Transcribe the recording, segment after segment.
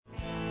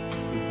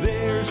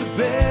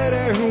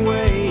better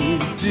way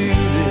to do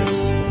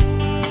this.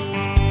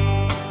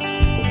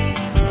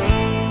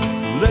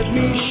 Let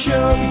me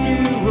show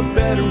you a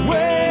better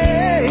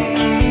way.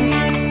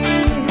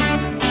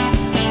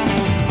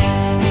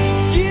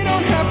 You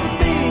don't have to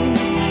be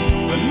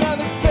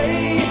another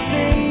face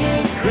in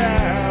the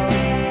crowd.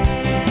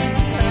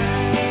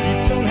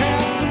 You don't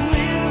have to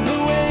live the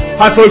way.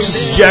 Hi folks,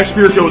 this is Jack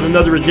Spirko with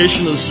another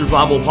edition of the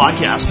Survival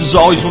Podcast. As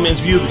always, one man's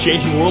view of the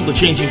changing world, the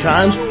changing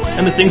times,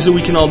 and the things that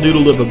we can all do to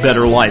live a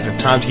better life if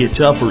times get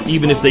tough or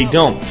even if they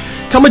don't.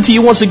 Coming to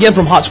you once again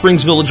from Hot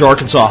Springs Village,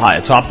 Arkansas, high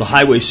atop the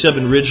Highway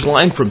 7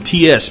 Ridgeline from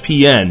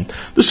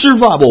TSPN, the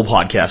Survival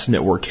Podcast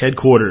Network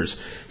headquarters.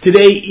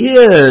 Today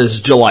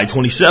is July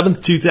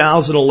 27th,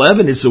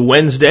 2011. It's a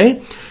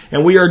Wednesday,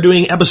 and we are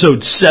doing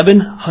episode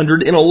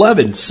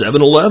 711.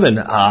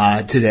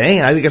 711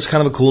 today. I think that's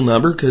kind of a cool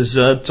number because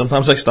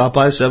sometimes I stop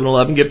by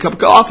 7-Eleven and get a cup of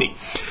coffee.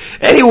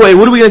 Anyway,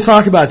 what are we going to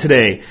talk about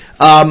today?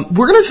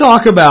 We're going to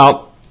talk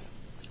about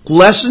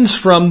lessons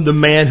from the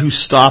man who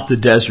stopped the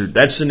desert.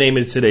 That's the name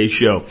of today's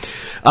show.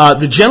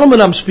 The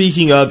gentleman I'm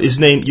speaking of is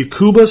named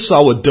Yakuba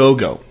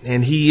Sawadogo,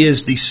 and he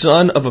is the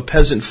son of a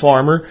peasant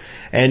farmer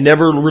and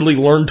never really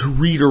learned to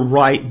read or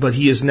write, but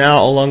he is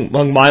now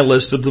among my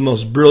list of the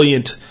most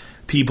brilliant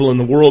people in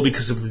the world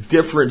because of the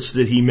difference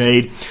that he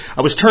made.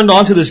 I was turned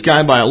on to this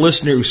guy by a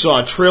listener who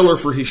saw a trailer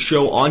for his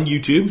show on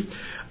YouTube.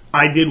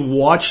 I did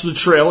watch the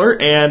trailer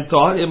and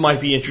thought it might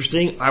be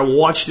interesting. I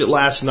watched it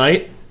last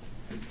night,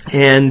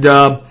 and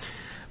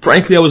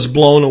frankly, I was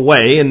blown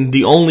away. And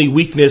the only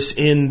weakness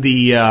in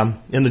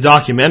the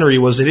documentary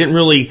was they didn't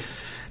really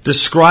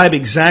describe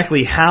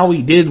exactly how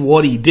he did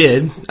what he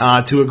did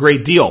to a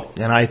great deal.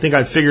 And I think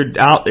I figured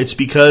out it's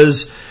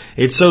because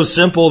it's so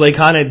simple. They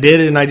kind of did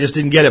it, and I just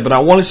didn't get it. But I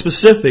wanted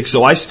specifics. So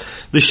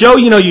the show,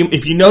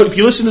 if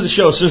you listen to the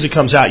show as soon as it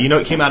comes out,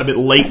 it came out a bit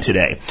late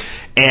today.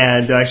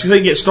 And I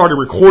didn't get started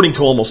recording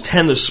till almost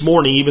 10 this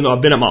morning, even though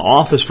I've been at my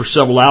office for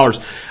several hours.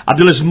 I've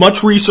done as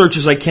much research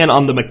as I can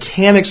on the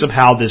mechanics of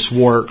how this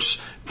works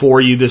for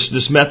you,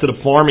 this method of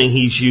farming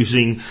he's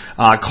using,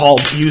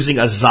 called using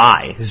a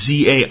Zai,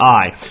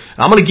 Z-A-I.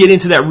 I'm going to get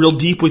into that real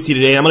deep with you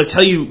today. I'm going to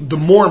tell you the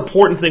more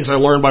important things I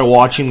learned by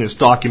watching this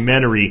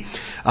documentary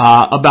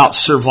about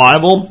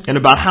survival and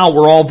about how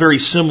we're all very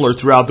similar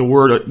throughout the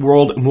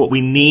world and what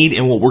we need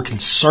and what we're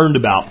concerned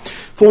about.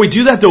 Before we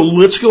do that, though,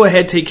 let's go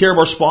ahead and take care of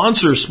our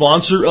sponsor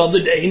of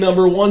the day,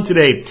 number one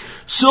today,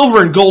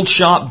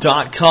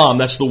 silverandgoldshop.com.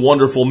 That's the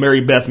wonderful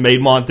Mary Beth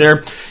Maidmont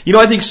there.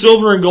 I think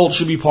silver and gold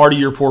should be part of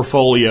your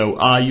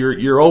portfolio,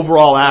 your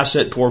overall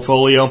asset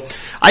portfolio.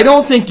 I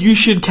don't think you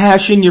should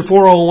cash in your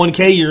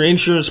 401k, your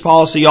insurance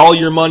policy, all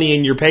your money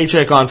in your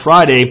paycheck on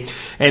Friday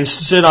and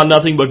sit on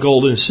nothing but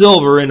gold and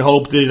silver and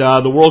hope that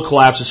the world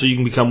collapses so you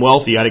can become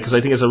wealthy at it, because I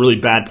think it's a really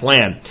bad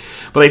plan.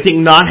 But I think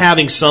not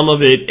having some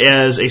of it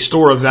as a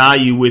store of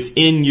value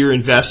within your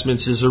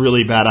investments is a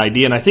really bad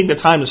idea. And I think the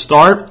time to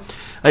start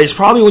is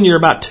probably when you're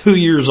about 2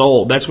 years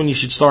old. That's when you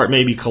should start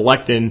maybe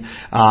collecting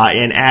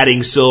and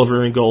adding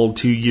silver and gold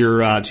to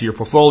your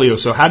portfolio.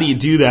 So how do you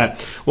do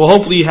that? Well,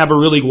 hopefully you have a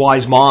really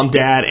wise mom,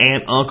 dad,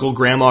 aunt, uncle,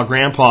 grandma,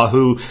 grandpa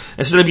who,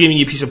 instead of giving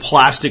you a piece of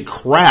plastic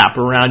crap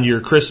around your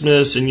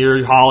Christmas and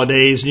your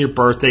holidays and your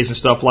birthdays and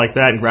stuff like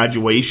that and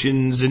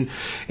graduations and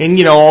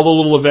all the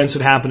little events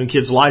that happen in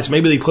kids' lives,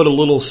 maybe they put a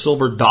little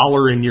silver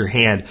dollar in your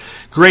hand.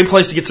 Great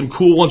place to get some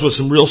cool ones with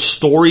some real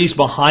stories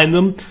behind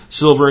them.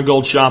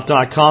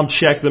 Silverandgoldshop.com.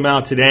 Check them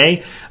out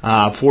today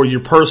for your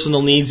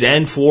personal needs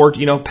and for,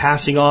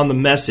 passing on the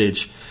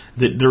message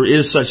that there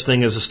is such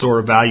thing as a store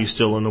of value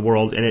still in the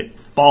world, and it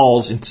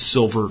falls into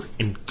silver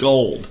and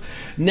gold.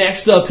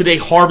 Next up today,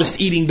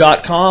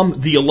 HarvestEating.com,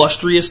 the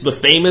illustrious, the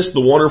famous,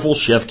 the wonderful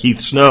Chef Keith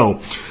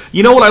Snow.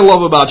 You know what I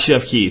love about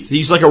Chef Keith?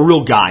 He's like a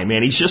real guy,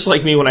 man. He's just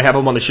like me when I have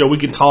him on the show. We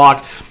can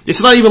talk.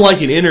 It's not even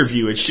like an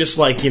interview. It's just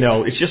like,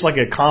 it's just like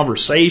a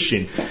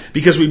conversation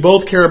because we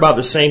both care about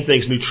the same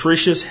things,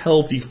 nutritious,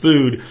 healthy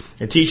food,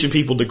 and teaching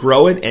people to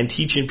grow it and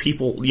teaching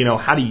people,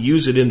 how to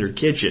use it in their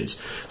kitchens.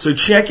 So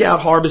check out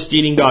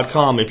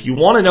HarvestEating.com. If you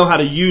want to know how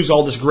to use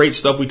all this great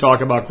stuff we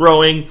talk about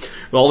growing,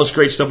 all this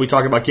great stuff we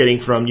talk about getting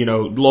from,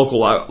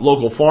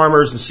 local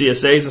farmers and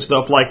CSAs and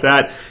stuff like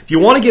that. If you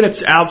want to get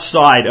it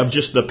outside of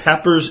just the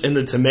peppers and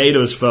the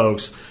tomatoes,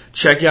 folks,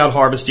 check out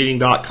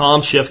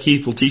HarvestEating.com. Chef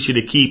Keith will teach you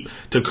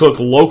to cook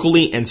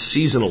locally and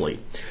seasonally.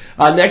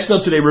 Next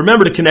up today,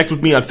 remember to connect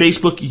with me on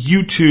Facebook,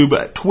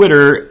 YouTube,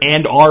 Twitter,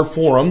 and our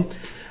forum.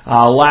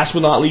 Last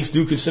but not least,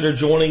 do consider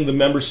joining the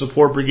Member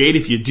Support Brigade.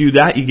 If you do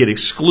that, you get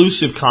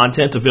exclusive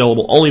content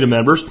available only to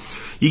members.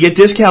 You get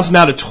discounts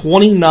now to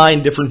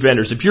 29 different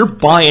vendors. If you're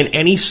buying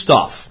any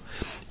stuff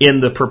in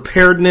the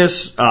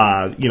preparedness,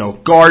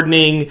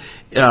 gardening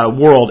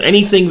world,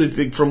 anything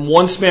that from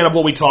one span of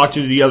what we talked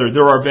to the other,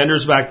 there are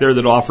vendors back there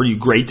that offer you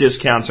great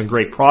discounts and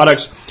great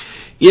products.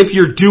 If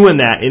you're doing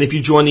that, and if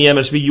you join the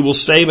MSB, you will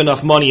save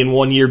enough money in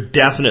 1 year,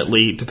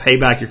 definitely, to pay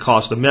back your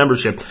cost of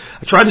membership.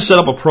 I tried to set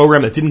up a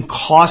program that didn't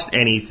cost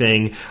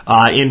anything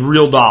in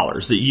real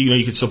dollars. That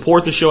you could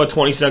support the show at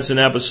 20 cents an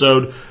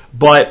episode,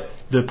 but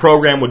the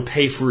program would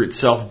pay for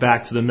itself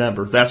back to the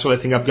member. That's what I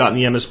think I've got in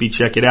the MSB.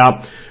 Check it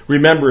out.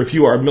 Remember, if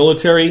you are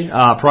military,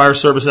 prior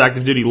service,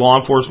 active duty, law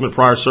enforcement,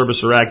 prior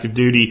service or active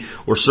duty,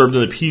 or served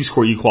in the Peace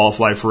Corps, you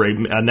qualify for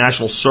a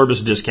national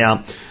service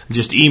discount.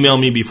 Just email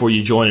me before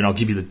you join and I'll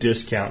give you the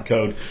discount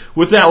code.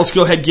 With that, let's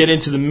go ahead and get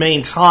into the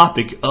main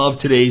topic of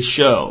today's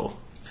show.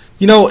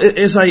 You know,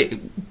 as I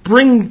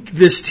bring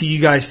this to you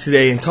guys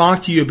today and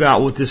talk to you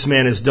about what this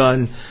man has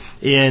done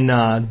in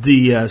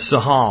the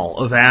Sahel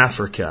of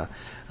Africa,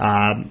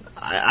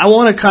 I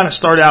want to kind of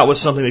start out with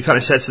something that kind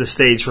of sets the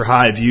stage for how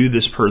I view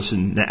this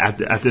person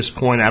at this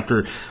point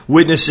after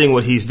witnessing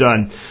what he's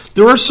done.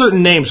 There are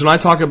certain names when I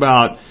talk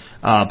about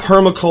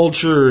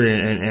permaculture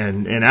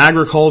and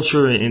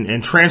agriculture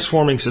and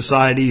transforming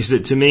societies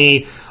that to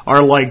me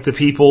are like the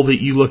people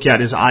that you look at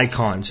as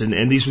icons.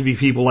 And these would be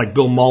people like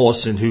Bill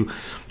Mollison, who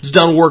has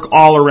done work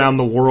all around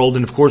the world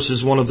and, of course,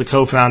 is one of the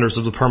co-founders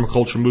of the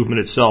permaculture movement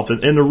itself.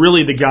 And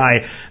really the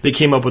guy that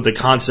came up with the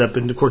concept.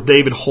 And, of course,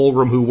 David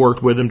Holmgren, who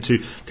worked with him to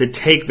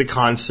take the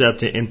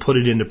concept and put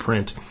it into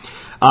print.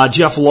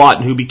 Jeff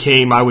Lawton, who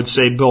became, I would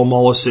say, Bill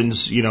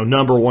Mollison's,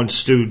 number one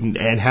student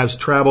and has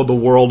traveled the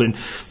world and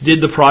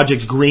did the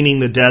project Greening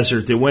the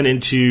Desert that went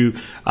into,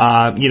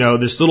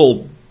 this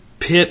little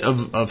pit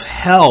of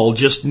hell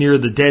just near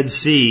the Dead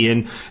Sea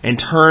and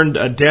turned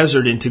a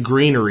desert into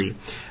greenery.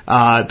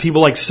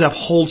 People like Sepp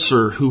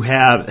Holzer, who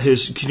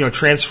has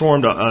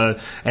transformed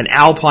an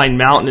alpine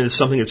mountain into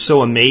something that's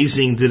so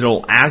amazing that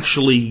it'll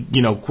actually,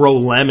 grow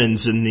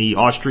lemons in the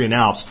Austrian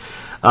Alps.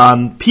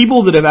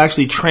 People that have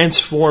actually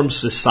transformed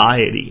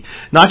society,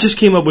 not just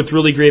came up with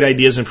really great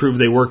ideas and proved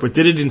they work, but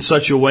did it in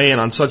such a way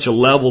and on such a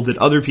level that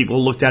other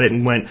people looked at it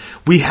and went,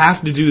 we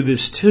have to do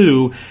this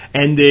too,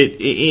 and that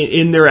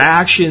in their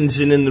actions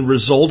and in the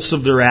results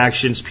of their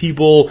actions,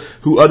 people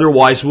who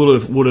otherwise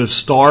would have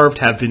starved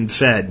have been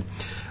fed.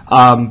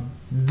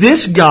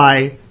 This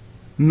guy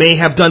may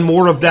have done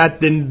more of that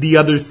than the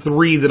other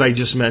three that I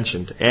just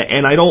mentioned.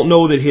 And I don't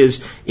know that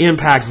his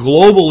impact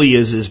globally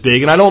is as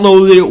big, and I don't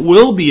know that it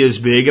will be as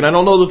big, and I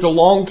don't know that the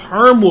long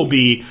term will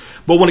be.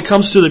 But when it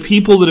comes to the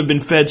people that have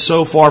been fed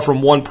so far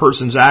from one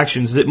person's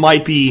actions, that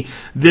might be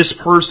this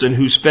person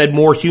who's fed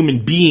more human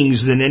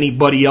beings than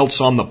anybody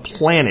else on the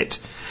planet.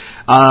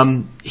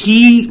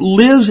 He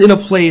lives in a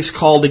place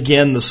called,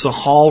 again, the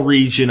Sahel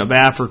region of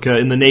Africa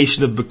in the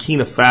nation of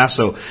Burkina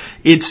Faso.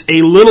 It's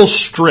a little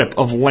strip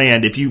of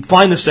land. If you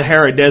find the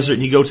Sahara Desert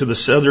and you go to the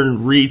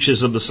southern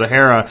reaches of the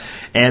Sahara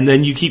and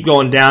then you keep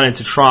going down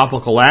into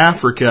tropical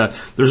Africa,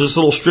 there's this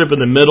little strip in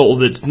the middle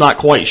that's not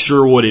quite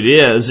sure what it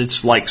is.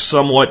 It's like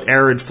somewhat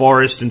arid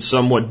forest and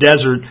somewhat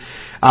desert.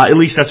 At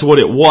least that's what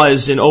it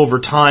was, and over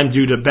time,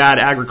 due to bad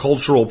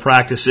agricultural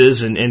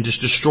practices and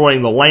just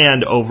destroying the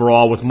land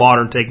overall with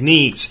modern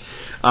techniques,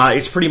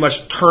 it's pretty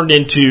much turned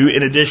into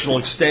an additional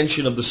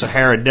extension of the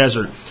Sahara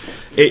Desert.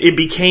 It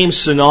became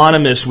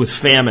synonymous with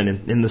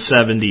famine in the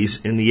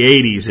 70s, in the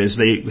 80s, as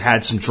they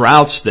had some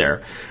droughts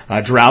there.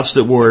 Droughts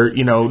that were,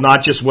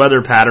 not just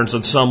weather patterns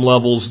on some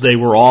levels, they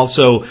were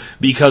also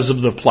because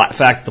of the fact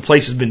that the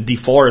place has been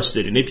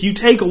deforested. And if you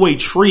take away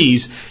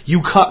trees,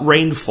 you cut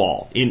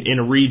rainfall in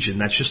a region.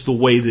 That's just the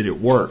way that it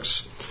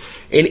works.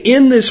 And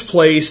in this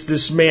place,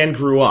 this man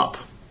grew up.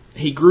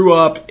 He grew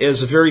up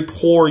as a very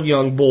poor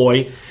young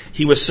boy.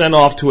 He was sent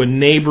off to a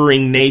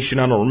neighboring nation.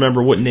 I don't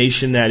remember what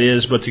nation that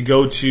is, but to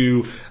go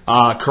to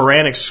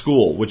Quranic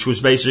school, which was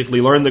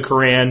basically learn the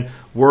Quran,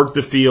 work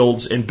the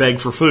fields, and beg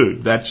for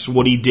food. That's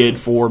what he did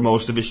for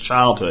most of his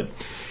childhood.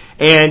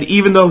 And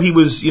even though he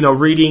was,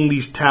 reading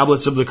these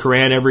tablets of the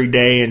Quran every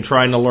day and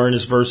trying to learn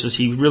his verses,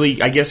 he really,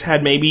 I guess,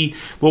 had maybe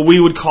what we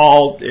would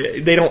call,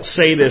 they don't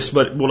say this,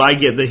 but what I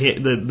get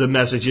the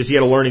message is he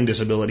had a learning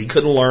disability. He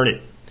couldn't learn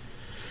it.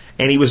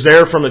 And he was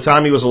there from the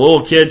time he was a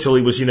little kid till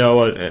he was,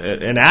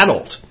 an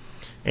adult.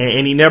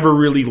 And he never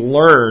really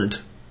learned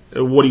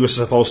what he was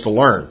supposed to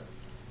learn.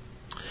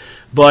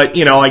 But,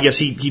 I guess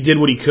he did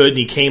what he could, and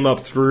he came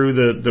up through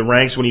the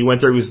ranks. When he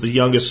went there, he was the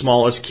youngest,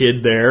 smallest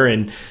kid there,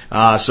 and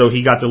so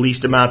he got the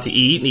least amount to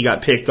eat, and he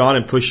got picked on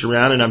and pushed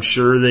around, and I'm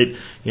sure that,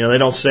 they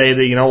don't say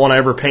that you don't want to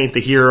ever paint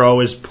the hero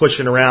as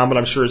pushing around, but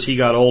I'm sure as he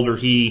got older,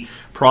 he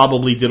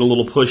probably did a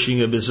little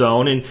pushing of his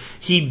own, and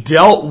he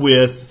dealt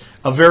with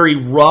a very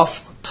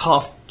rough,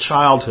 tough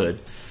childhood.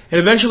 And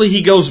eventually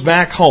he goes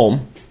back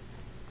home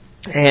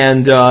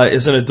and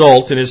is an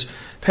adult, and his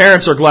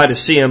parents are glad to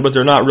see him, but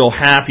they're not real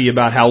happy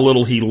about how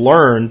little he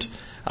learned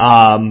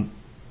in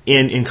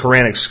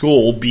Quranic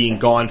school, being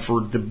gone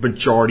for the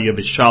majority of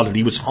his childhood.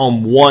 He was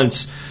home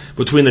once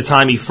between the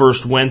time he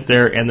first went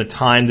there and the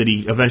time that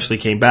he eventually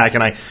came back.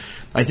 And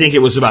I think it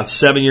was about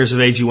 7 years of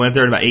age he went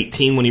there, and about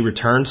 18 when he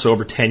returned, so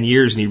over 10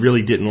 years, and he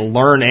really didn't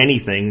learn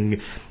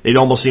anything. It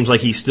almost seems like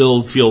he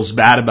still feels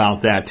bad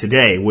about that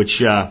today,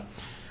 which I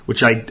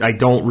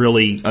don't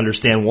really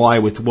understand why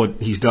with what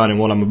he's done and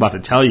what I'm about to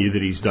tell you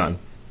that he's done.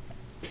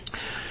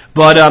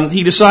 But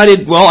he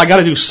decided, well, I got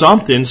to do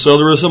something. So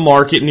there was a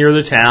market near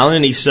the town,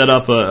 and he set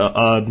up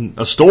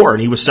a store,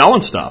 and he was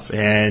selling stuff.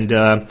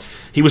 And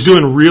he was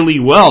doing really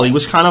well. He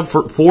was kind of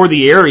for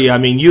the area. I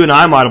mean, you and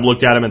I might have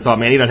looked at him and thought,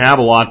 man, he doesn't have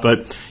a lot.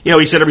 But,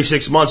 he said every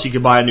 6 months he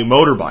could buy a new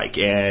motorbike.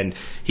 And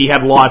he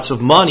had lots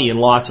of money and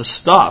lots of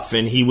stuff.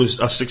 And he was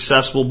a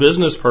successful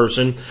business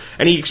person.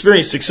 And he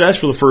experienced success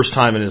for the first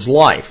time in his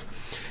life.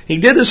 He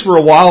did this for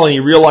a while, and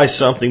he realized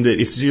something, that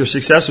if your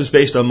success was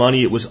based on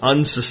money, it was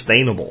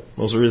unsustainable.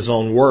 Those are his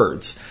own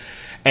words.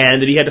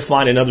 And that he had to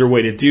find another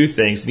way to do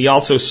things. And he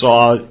also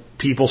saw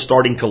people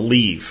starting to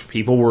leave.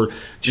 People were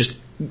just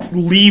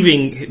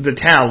leaving the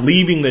town,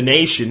 leaving the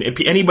nation. If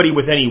anybody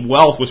with any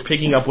wealth was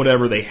picking up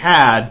whatever they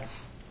had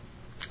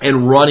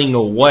and running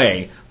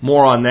away.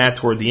 More on that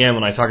toward the end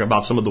when I talk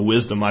about some of the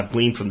wisdom I've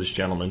gleaned from this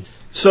gentleman.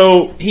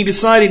 So he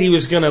decided he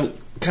was going to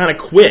kind of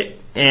quit.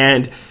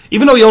 And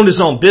even though he owned his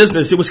own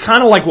business, it was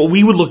kind of like what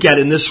we would look at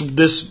in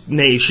this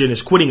nation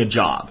as quitting a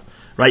job,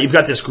 right? You've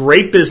got this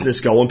great business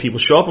going. People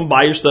show up and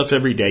buy your stuff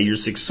every day. You're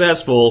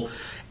successful.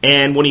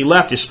 And when he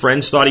left, his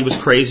friends thought he was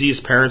crazy. His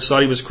parents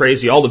thought he was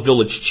crazy. All the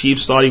village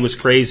chiefs thought he was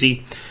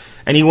crazy.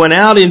 And he went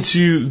out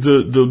into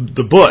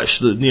the bush,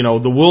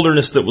 the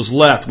wilderness that was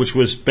left, which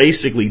was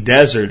basically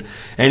desert.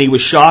 And he was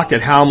shocked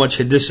at how much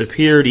had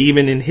disappeared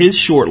even in his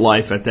short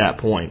life at that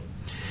point.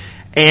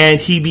 And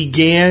he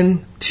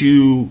began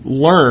to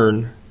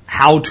learn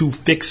how to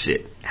fix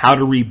it, how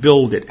to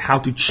rebuild it, how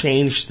to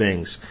change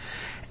things.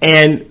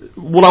 And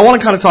what I want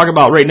to kind of talk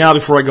about right now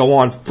before I go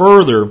on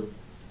further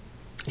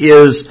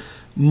is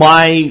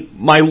my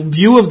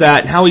view of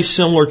that and how he's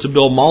similar to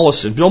Bill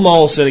Mollison. Bill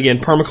Mollison, again,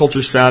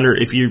 permaculture's founder,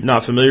 if you're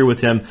not familiar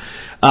with him,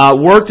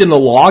 worked in the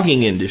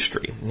logging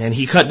industry. And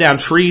he cut down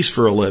trees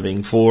for a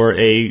living for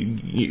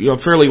a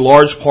fairly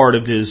large part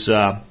of his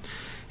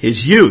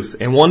youth.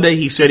 And one day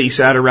he said he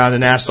sat around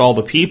and asked all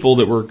the people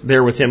that were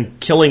there with him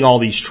killing all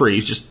these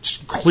trees,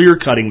 just clear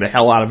cutting the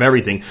hell out of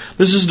everything.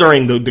 This is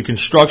during the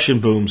construction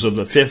booms of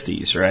the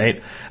 50s,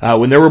 right?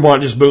 When there were not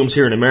just booms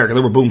here in America,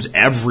 there were booms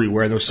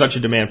everywhere. There was such a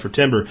demand for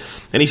timber.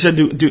 And he said,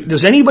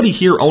 does anybody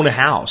here own a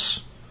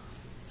house?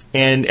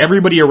 And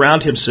everybody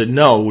around him said,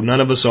 no, none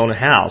of us own a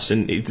house.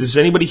 And does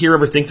anybody here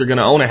ever think they're going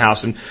to own a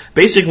house? And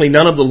basically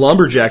none of the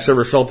lumberjacks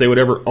ever felt they would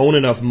ever own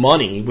enough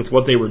money with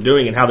what they were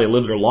doing and how they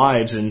lived their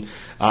lives and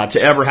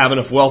to ever have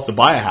enough wealth to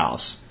buy a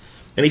house.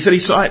 And he said he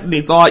saw it and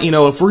he thought,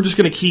 if we're just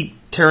going to keep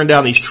tearing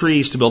down these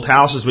trees to build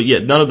houses, but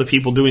yet none of the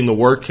people doing the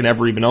work can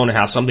ever even own a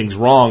house, something's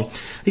wrong.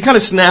 He kind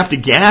of snapped a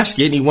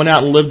gasket and he went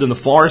out and lived in the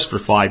forest for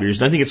 5 years.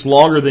 And I think it's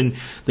longer than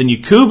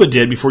Yakuba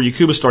did before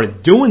Yakuba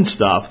started doing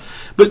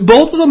stuff. But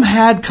both of them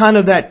had kind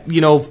of that,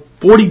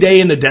 40-day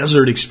in the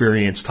desert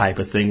experience type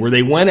of thing, where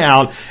they went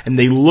out and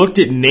they looked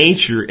at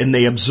nature and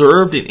they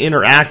observed and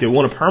interacted,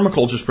 one of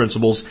permaculture's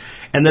principles,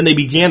 and then they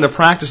began to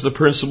practice the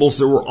principles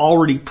that were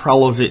already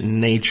prevalent in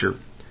nature.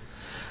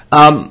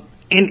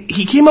 And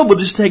he came up with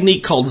this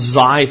technique called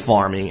Zai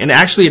farming. And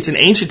actually, it's an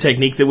ancient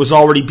technique that was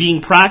already being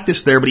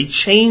practiced there, but he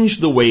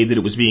changed the way that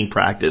it was being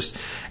practiced.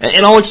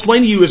 And I'll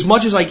explain to you as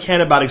much as I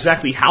can about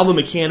exactly how the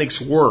mechanics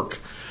work.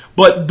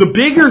 But the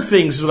bigger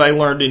things that I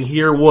learned in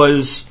here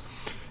was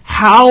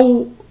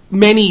how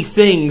many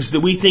things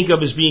that we think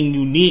of as being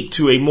unique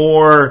to a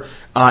more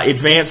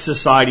advanced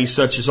society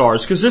such as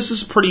ours. Because this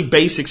is pretty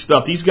basic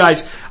stuff. These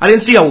guys, I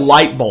didn't see a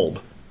light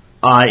bulb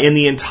in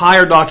the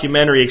entire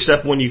documentary,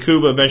 except when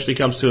Yakuba eventually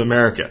comes to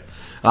America.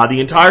 The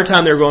entire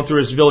time they were going through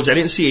his village, I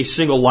didn't see a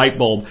single light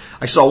bulb.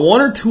 I saw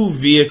one or two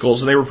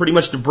vehicles, and they were pretty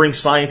much to bring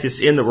scientists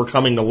in that were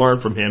coming to learn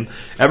from him.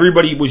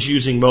 Everybody was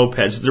using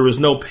mopeds. There was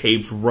no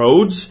paved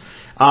roads.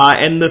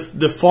 And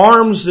the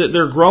farms that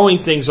they're growing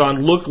things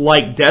on look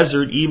like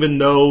desert, even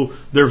though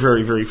they're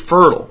very, very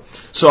fertile.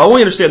 So I want you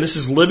to understand, this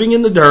is living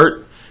in the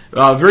dirt.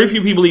 Very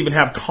few people even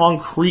have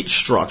concrete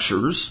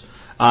structures.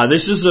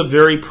 This is a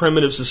very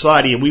primitive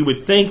society, and we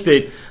would think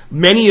that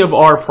many of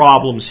our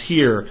problems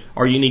here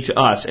are unique to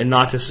us and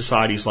not to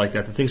societies like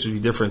that. The things would be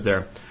different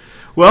there.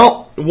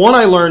 Well, one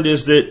I learned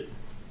is that,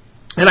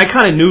 and I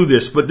kind of knew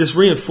this, but this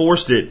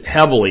reinforced it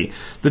heavily,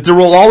 that there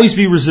will always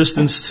be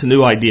resistance to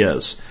new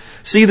ideas.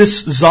 See,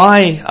 this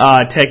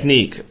Zai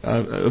technique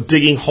of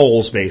digging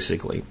holes,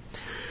 basically,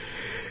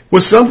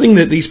 was something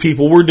that these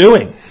people were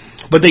doing.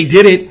 But they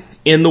did it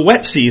in the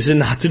wet season,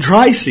 not the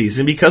dry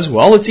season, because,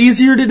 well, it's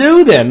easier to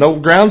do then. The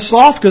ground's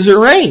soft because it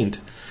rained.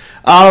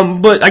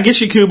 But I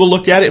guess Yakuba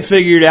looked at it and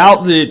figured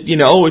out that,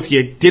 if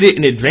you did it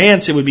in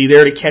advance, it would be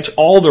there to catch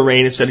all the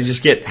rain instead of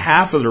just get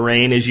half of the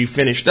rain as you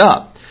finished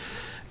up.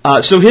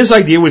 So his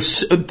idea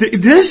was,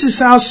 this is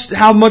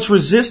how much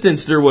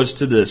resistance there was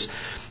to this.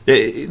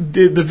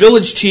 The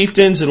village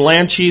chieftains and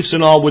land chiefs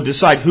and all would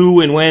decide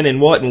who and when and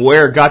what and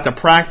where got to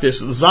practice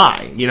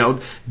Zai.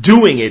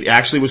 Doing it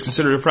actually was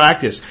considered a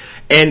practice.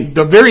 And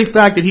the very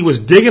fact that he was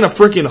digging a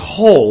freaking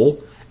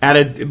hole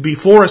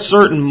before a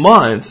certain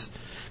month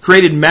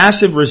created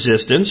massive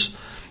resistance.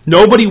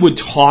 Nobody would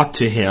talk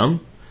to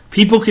him.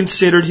 People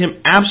considered him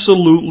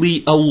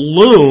absolutely a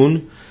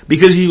loon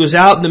because he was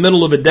out in the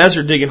middle of a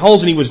desert digging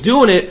holes, and he was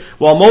doing it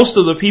while most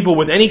of the people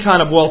with any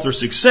kind of wealth or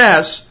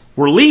success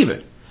were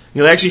leaving.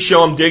 They actually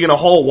show him digging a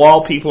hole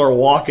while people are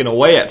walking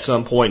away at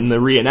some point in the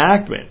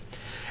reenactment.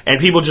 And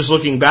people just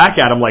looking back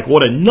at him like,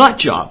 what a nut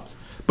job.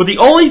 But the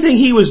only thing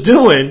he was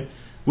doing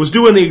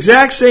the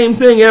exact same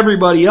thing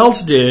everybody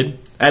else did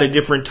at a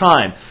different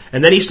time.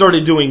 And then he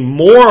started doing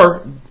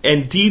more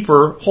and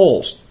deeper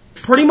holes.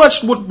 Pretty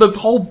much what the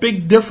whole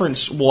big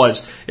difference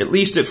was, at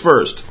least at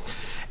first.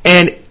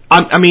 And,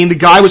 I mean, the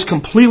guy was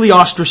completely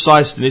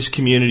ostracized in his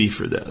community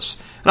for this.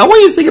 And I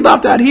want you to think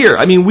about that here.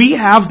 I mean, we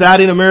have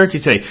that in America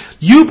today.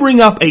 You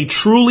bring up a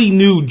truly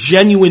new,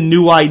 genuine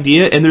new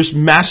idea, and there's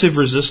massive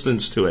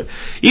resistance to it.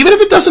 Even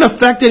if it doesn't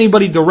affect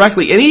anybody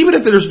directly, and even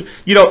if there's,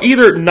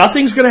 either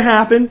nothing's going to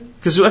happen,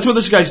 because that's what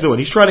this guy's doing.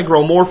 He's trying to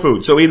grow more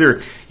food. So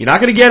either you're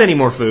not going to get any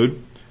more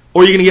food,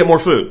 or you're going to get more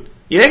food.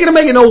 You ain't going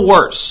to make it no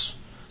worse.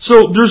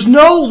 So there's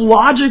no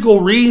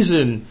logical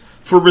reason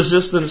for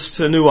resistance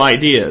to new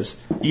ideas,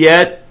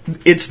 yet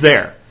it's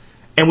there.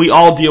 And we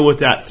all deal with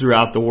that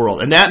throughout the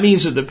world. And that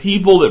means that the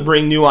people that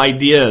bring new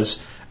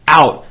ideas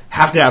out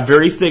have to have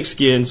very thick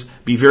skins,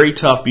 be very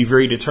tough, be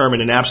very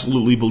determined, and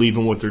absolutely believe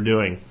in what they're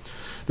doing.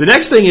 The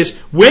next thing is,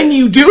 when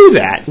you do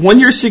that, when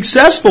you're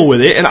successful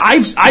with it, and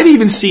I've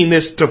even seen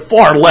this to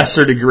far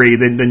lesser degree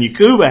than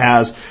Yakuba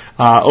has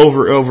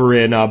over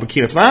in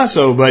Burkina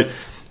Faso, but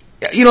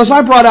as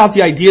I brought out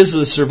the ideas of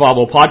the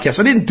survival podcast,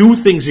 I didn't do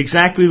things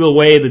exactly the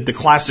way that the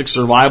classic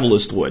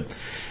survivalist would.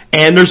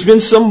 And there's been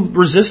some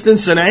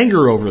resistance and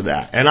anger over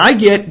that. And I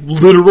get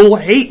literal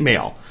hate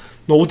mail.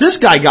 Well, what this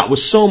guy got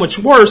was so much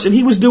worse, and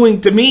he was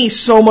doing to me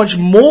so much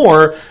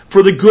more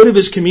for the good of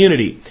his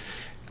community.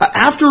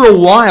 After a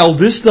while,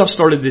 this stuff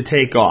started to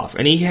take off,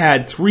 and he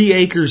had 3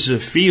 acres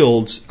of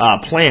fields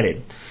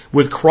planted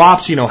with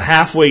crops,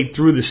 halfway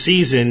through the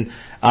season,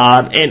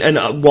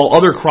 and while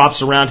other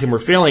crops around him were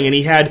failing, and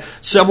he had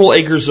several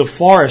acres of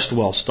forest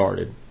well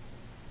started.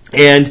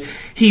 And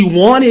he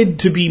wanted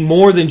to be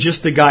more than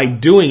just the guy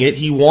doing it.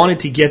 He wanted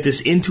to get this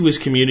into his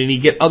community,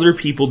 get other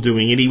people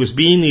doing it. He was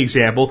being the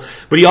example,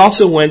 but he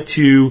also went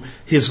to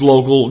his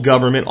local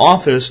government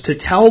office to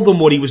tell them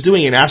what he was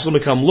doing and ask them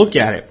to come look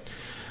at it.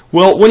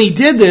 Well, when he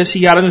did this, he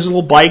got on his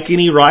little bike and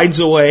he rides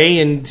away,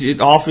 and it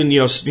often,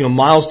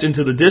 miles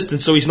into the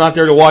distance, so he's not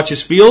there to watch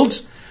his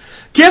fields.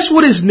 Guess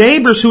what his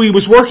neighbors, who he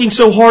was working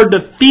so hard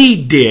to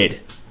feed, did?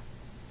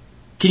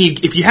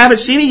 If you haven't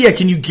seen it yet,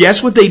 can you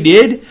guess what they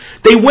did?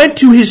 They went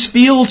to his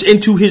fields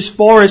and to his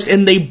forest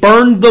and they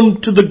burned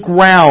them to the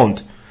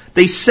ground.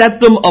 They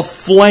set them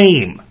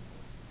aflame.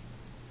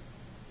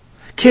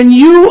 Can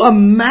you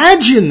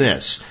imagine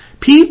this?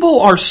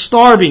 People are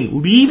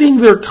starving, leaving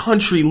their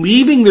country,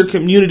 leaving their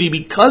community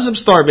because of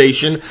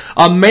starvation.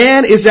 A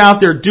man is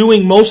out there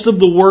doing most of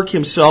the work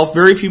himself,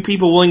 very few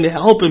people willing to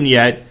help him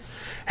yet,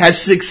 has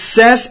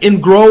success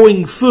in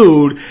growing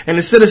food, and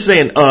instead of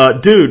saying,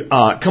 dude,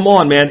 come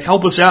on, man,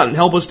 help us out and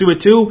help us do it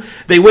too,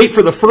 they wait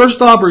for the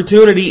first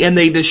opportunity and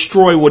they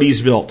destroy what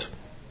he's built.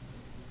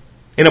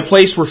 In a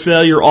place where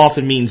failure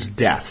often means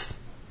death.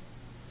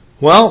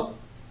 Well,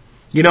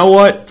 you know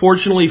what?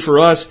 Fortunately for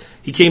us,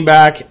 he came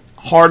back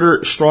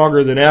harder,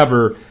 stronger than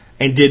ever,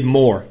 and did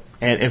more.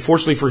 And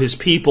fortunately for his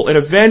people, and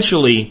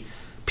eventually,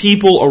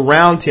 people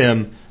around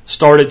him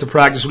started to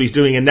practice what he's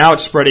doing, and now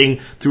it's spreading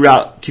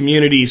throughout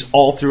communities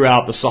all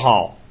throughout the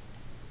Sahel.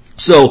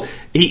 So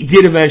he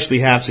did eventually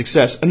have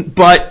success,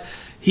 but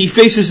he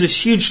faces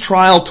this huge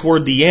trial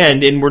toward the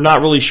end, and we're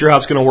not really sure how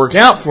it's going to work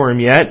out for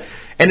him yet.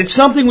 And it's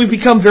something we've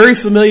become very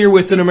familiar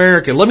with in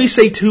America. Let me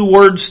say 2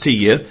 words to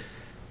you,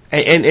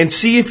 and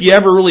see if you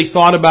ever really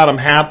thought about them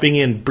happening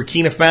in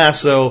Burkina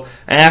Faso,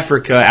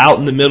 Africa, out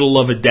in the middle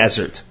of a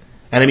desert.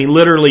 And I mean,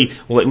 literally,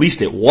 well, at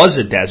least it was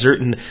a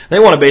desert, and they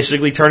want to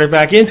basically turn it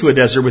back into a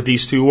desert with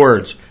these 2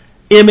 words.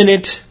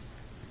 Eminent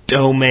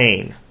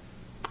domain.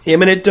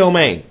 Eminent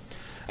domain.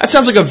 That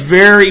sounds like a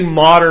very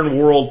modern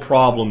world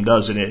problem,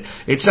 doesn't it?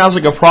 It sounds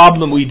like a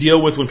problem we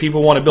deal with when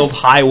people want to build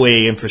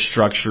highway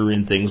infrastructure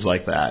and things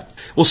like that.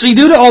 Well, see,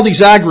 due to all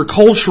these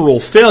agricultural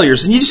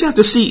failures, and you just have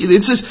to see,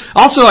 it's just,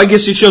 also, I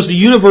guess it shows the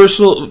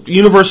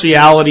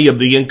universality of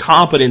the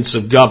incompetence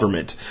of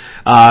government.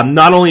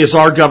 Not only is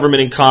our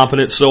government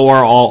incompetent, so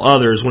are all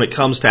others when it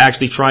comes to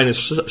actually trying to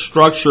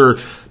structure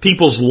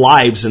people's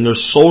lives and their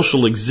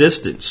social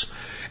existence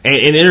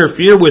and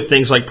interfere with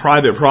things like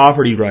private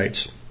property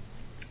rights.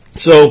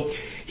 So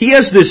he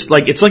has this,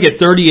 it's like a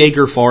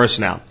 30-acre forest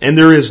now, and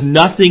there is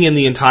nothing in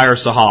the entire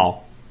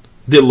Sahel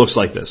that looks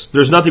like this.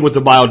 There's nothing with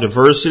the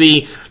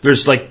biodiversity.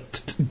 There's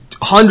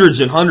hundreds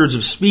and hundreds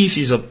of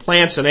species of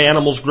plants and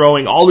animals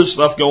growing, all this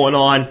stuff going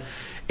on.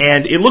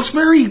 And it looks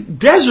very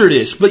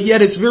desertish, but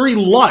yet it's very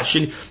lush.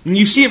 And when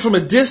you see it from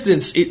a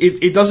distance,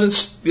 it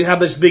doesn't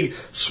have this big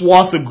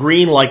swath of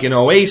green like an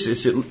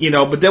oasis,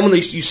 but then when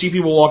you see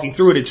people walking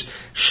through it, it's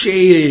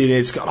shaded and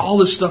it's got all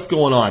this stuff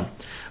going on.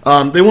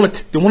 They wanted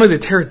to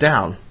tear it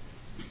down.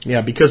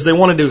 Yeah, because they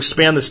wanted to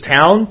expand this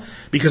town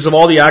because of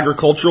all the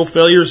agricultural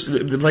failures.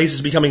 The place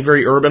is becoming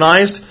very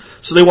urbanized,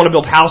 so they want to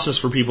build houses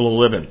for people to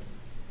live in.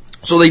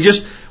 So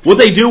what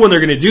they do when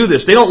they're going to do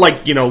this, they don't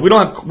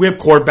we have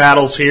court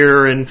battles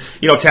here and,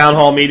 town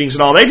hall meetings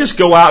and all. They just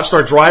go out and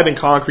start driving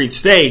concrete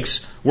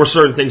stakes where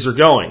certain things are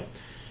going.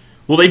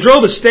 Well, they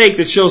drove a stake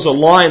that shows a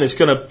line that's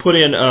going to put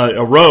in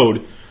a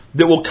road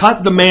that will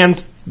cut the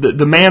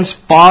man's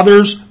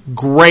father's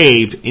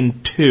grave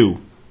in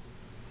two.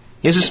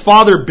 He has his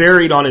father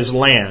buried on his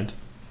land.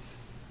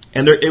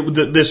 And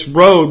this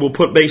road will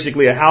put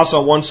basically a house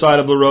on one side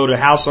of the road, a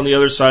house on the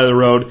other side of the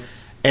road,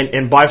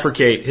 and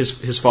bifurcate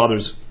his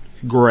father's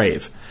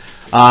grave.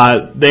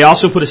 They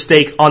also put a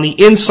stake on the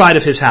inside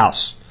of his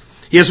house.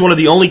 He has one of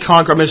the only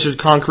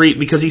concrete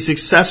because he's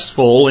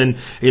successful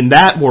in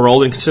that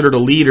world and considered a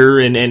leader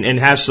and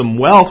has some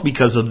wealth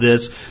because of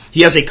this.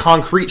 He has a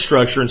concrete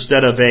structure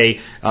instead of a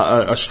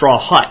straw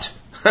hut.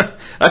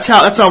 That's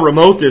how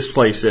remote this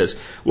place is.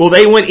 Well,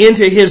 they went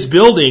into his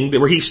building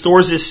where he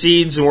stores his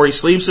seeds and where he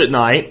sleeps at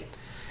night,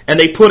 and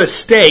they put a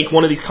stake,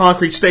 one of these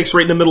concrete stakes,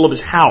 right in the middle of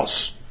his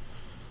house.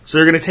 So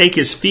they're going to take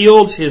his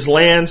fields, his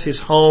lands, his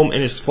home,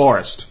 and his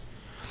forest.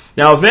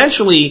 Now,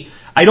 eventually,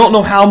 I don't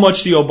know how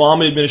much the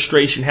Obama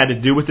administration had to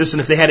do with this, and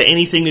if they had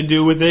anything to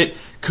do with it,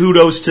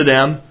 kudos to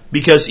them.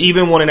 Because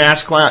even when an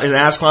ass clown's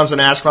an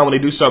ass clown, when they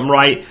do something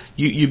right,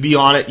 you be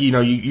on it.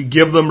 You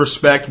give them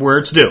respect where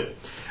it's due.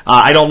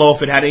 I don't know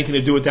if it had anything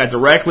to do with that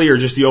directly or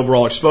just the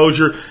overall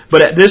exposure.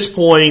 But at this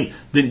point,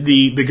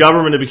 the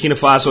government of Burkina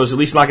Faso is at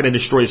least not going to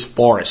destroy his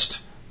forest.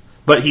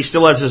 But he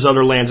still has his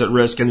other lands at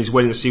risk, and he's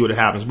waiting to see what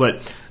happens.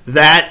 But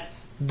that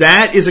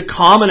is a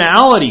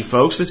commonality,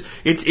 folks.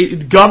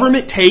 It's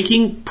government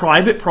taking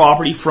private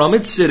property from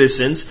its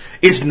citizens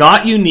is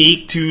not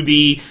unique to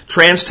the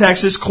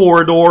Trans-Texas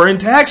corridor in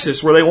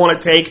Texas, where they want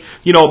to take,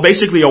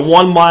 basically a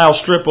 1-mile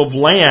strip of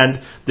land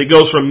that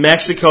goes from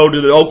Mexico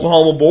to the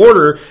Oklahoma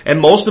border, and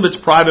most of it's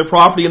private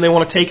property, and they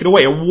want to take it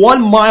away. A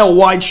 1-mile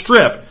wide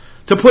strip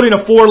to put in a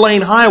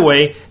 4-lane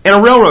highway and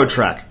a railroad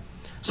track.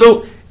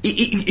 So,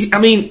 I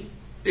mean,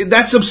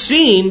 that's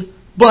obscene,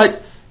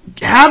 but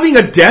having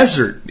a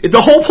desert, the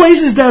whole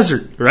place is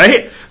desert,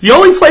 right? The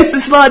only place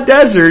that's not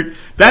desert,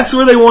 that's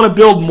where they want to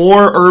build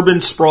more urban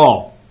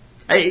sprawl.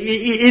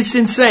 It's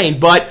insane,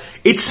 but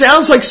it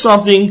sounds like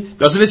something,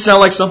 doesn't it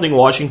sound like something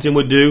Washington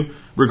would do,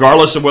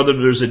 regardless of whether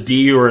there's a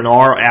D or an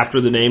R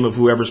after the name of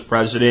whoever's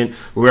president,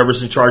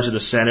 whoever's in charge of the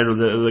Senate or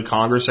the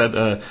Congress at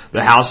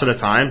the House at a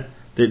time?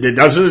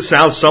 Doesn't it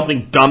sound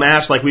something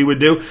dumbass like we would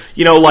do?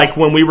 Like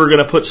when we were going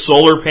to put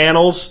solar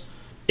panels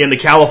in the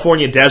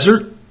California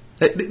desert?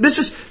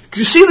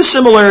 You see the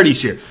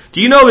similarities here.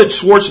 Do you know that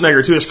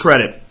Schwarzenegger, to his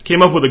credit,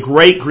 came up with a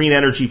great green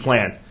energy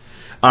plan?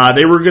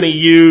 They were going to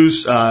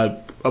use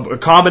a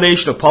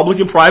combination of public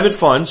and private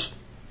funds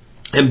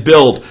and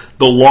build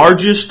the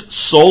largest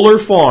solar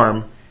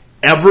farm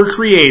ever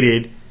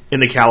created in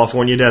the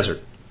California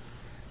desert.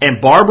 And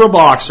Barbara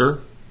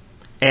Boxer,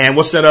 and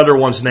what's that other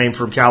one's name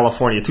from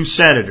California? 2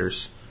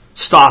 senators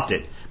stopped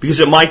it because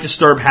it might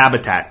disturb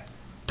habitat.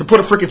 To put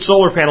a freaking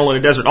solar panel in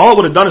a desert, all it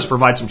would have done is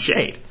provide some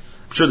shade.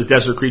 I'm sure the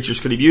desert creatures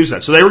could have used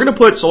that. So they were going to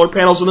put solar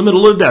panels in the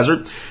middle of the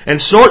desert. And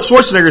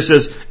Schwarzenegger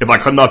says, if I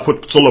could not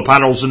put solar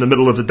panels in the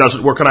middle of the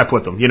desert, where can I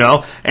put them?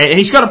 And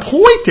he's got a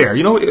point there.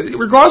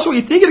 Regardless of what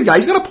you think of the guy,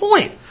 he's got a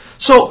point.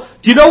 So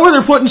do you know where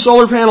they're putting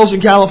solar panels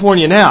in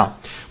California now?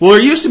 Well,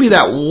 there used to be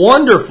that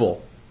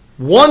wonderful,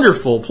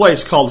 wonderful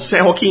place called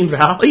San Joaquin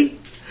Valley,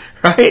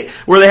 right?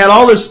 Where they had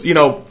all this,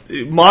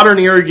 modern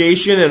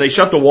irrigation, and they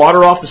shut the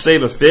water off to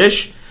save a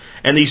fish.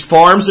 And these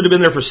farms that have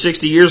been there for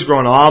 60 years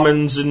growing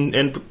almonds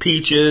and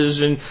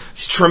peaches and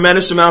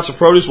tremendous amounts of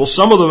produce, well,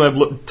 some of them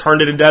have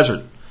turned it into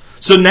desert.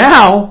 So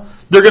now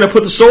they're going to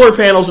put the solar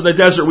panels in the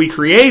desert we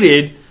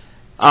created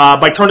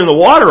by turning the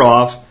water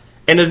off,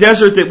 and the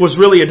desert that was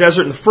really a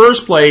desert in the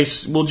first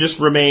place will just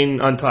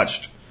remain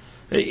untouched.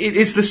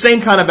 It's the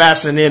same kind of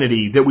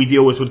asininity that we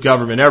deal with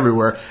government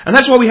everywhere, and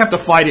that's why we have to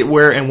fight it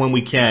where and when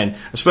we can,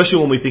 especially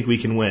when we think we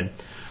can win.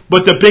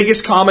 But the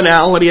biggest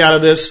commonality out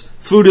of this,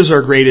 food is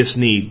our greatest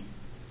need.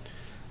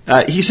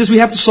 He says we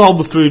have to solve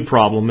the food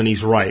problem, and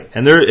he's right.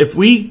 And if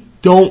we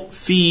don't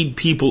feed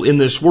people in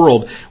this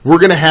world, we're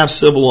going to have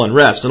civil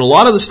unrest. And a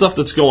lot of the stuff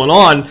that's going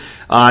on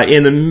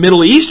in the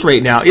Middle East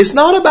right now is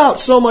not about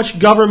so much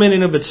government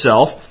in of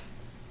itself.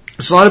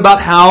 It's not about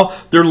how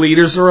their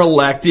leaders are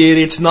elected.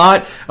 It's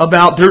not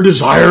about their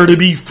desire to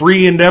be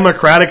free and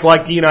democratic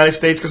like the United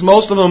States, because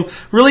most of them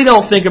really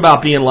don't think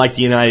about being like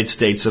the United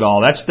States at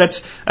all.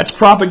 That's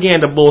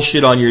propaganda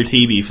bullshit on your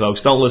TV,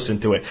 folks. Don't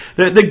listen to it.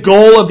 The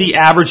goal of the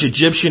average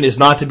Egyptian is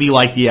not to be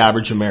like the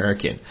average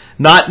American.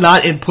 Not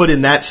put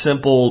in that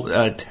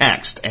simple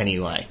text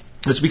anyway.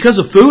 It's because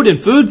of food and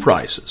food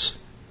prices.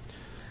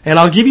 And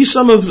I'll give you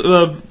some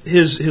of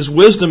his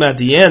wisdom at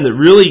the end that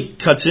really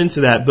cuts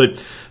into that. But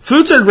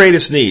food's our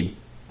greatest need.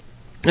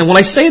 And when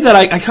I say that,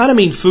 I kind of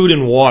mean food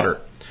and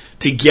water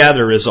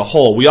together as a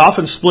whole. We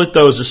often split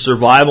those as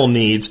survival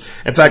needs.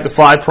 In fact, the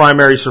 5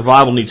 primary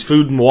survival needs,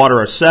 food and water,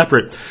 are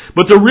separate.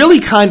 But they're really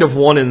kind of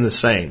one and the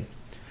same.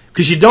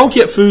 Because you don't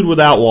get food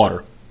without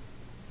water.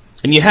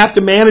 And you have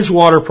to manage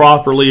water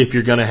properly if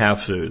you're going to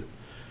have food.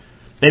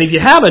 And if you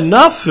have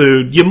enough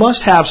food, you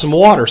must have some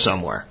water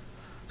somewhere.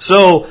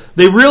 So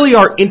they really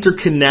are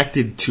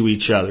interconnected to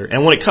each other.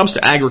 And when it comes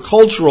to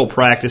agricultural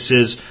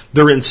practices,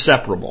 they're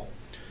inseparable.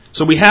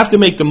 So we have to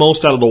make the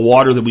most out of the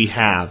water that we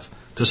have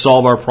to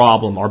solve our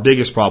problem, our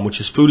biggest problem, which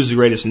is food is the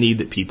greatest need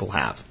that people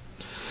have.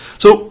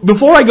 So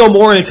before I go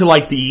more into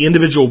like the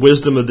individual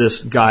wisdom of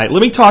this guy,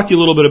 let me talk to you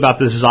a little bit about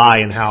this Zai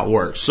and how it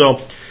works. So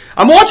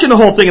I'm watching the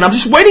whole thing and I'm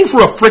just waiting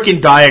for a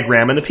freaking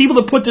diagram. And the people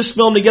that put this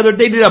film together,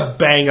 they did a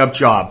bang-up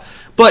job.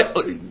 But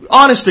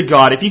honest to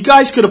God, if you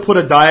guys could have put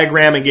a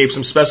diagram and gave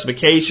some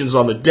specifications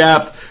on the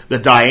depth, the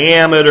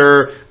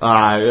diameter,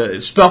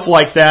 stuff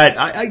like that,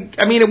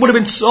 I mean, it would have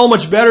been so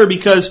much better,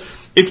 because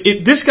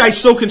if this guy's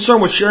so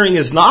concerned with sharing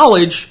his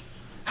knowledge,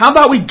 how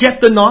about we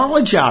get the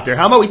knowledge out there?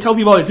 How about we tell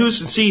people how to do this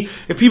and see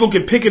if people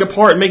can pick it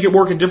apart and make it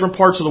work in different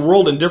parts of the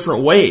world in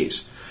different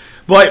ways?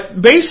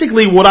 But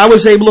basically what I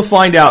was able to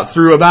find out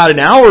through about an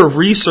hour of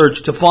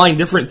research to find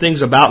different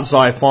things about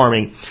Zai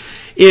farming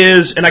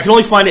is, and I can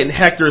only find it in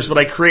hectares, but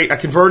I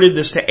converted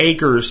this to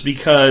acres,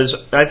 because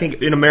I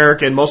think in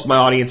America, and most of my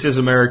audience is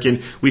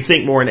American, we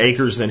think more in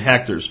acres than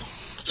hectares.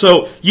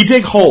 So you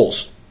dig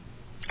holes.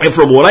 And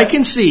from what I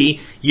can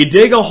see, you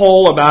dig a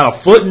hole about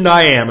 1 foot in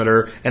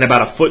diameter and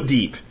about 1 foot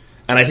deep.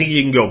 And I think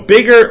you can go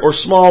bigger or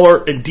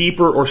smaller and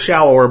deeper or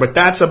shallower, but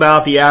that's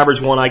about the average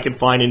one I can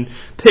find in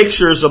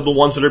pictures of the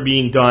ones that are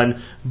being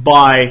done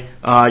by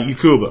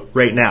Yakuba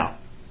right now.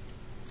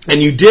 And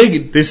you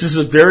dig, this is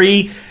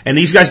and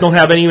these guys don't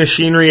have any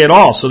machinery at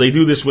all, so they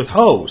do this with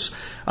hose.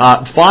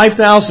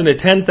 5,000 to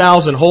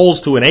 10,000 holes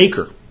to an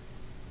acre.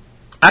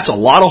 That's a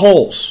lot of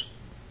holes.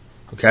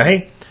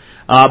 Okay?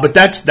 But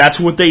that's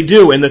what they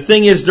do. And the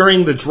thing is,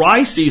 during the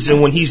dry season,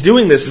 when he's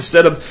doing this,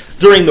 instead of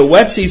during the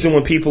wet season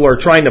when people are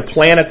trying to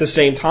plant at the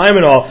same time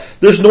and all,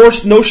 there's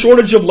no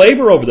shortage of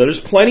labor over there.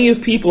 There's plenty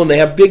of people, and they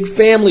have big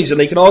families, and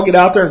they can all get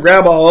out there and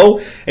grab a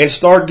hoe and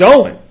start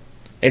going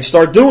and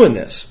start doing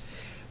this.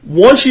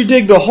 Once you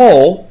dig the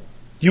hole,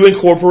 you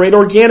incorporate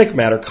organic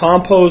matter,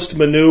 compost,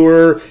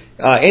 manure,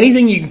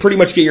 anything you can pretty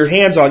much get your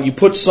hands on. You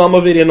put some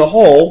of it in the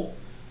hole,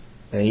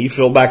 and you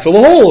fill the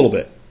hole a little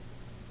bit.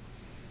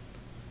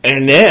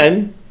 And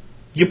then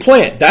you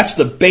plant. That's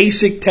the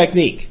basic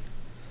technique.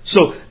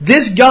 So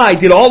this guy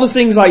did all the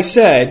things I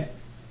said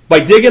by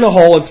digging a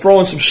hole and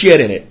throwing some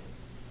shit in it.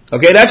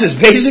 Okay, that's as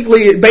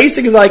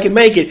basic as I can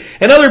make it.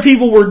 And other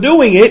people were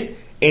doing it,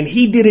 and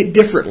he did it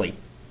differently.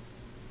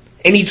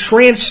 And he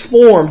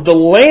transformed the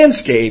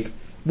landscape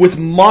with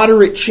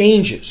moderate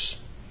changes.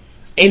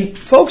 And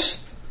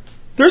folks,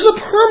 there's a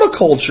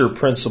permaculture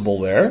principle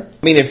there.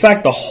 I mean, in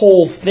fact, the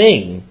whole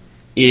thing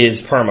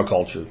is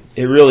permaculture.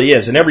 It really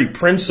is. And every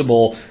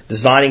principle,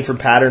 designing from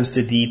patterns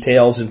to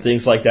details and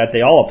things like that,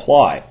 they all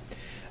apply.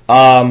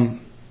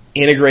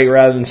 Integrate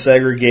rather than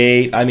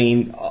segregate. I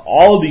mean,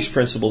 all of these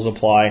principles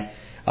apply.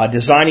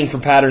 Designing from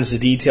patterns to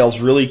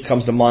details really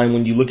comes to mind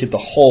when you look at the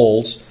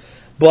wholes.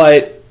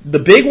 But the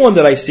big one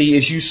that I see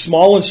is use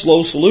small and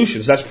slow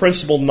solutions. That's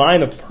principle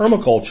 9 of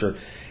permaculture.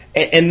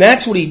 And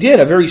that's what he did,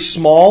 a very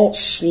small,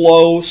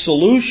 slow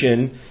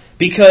solution,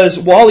 because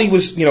while he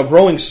was,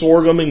 growing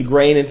sorghum and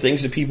grain and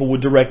things that people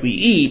would directly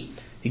eat,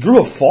 he grew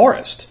a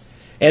forest.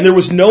 And there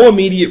was no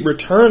immediate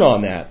return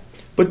on that.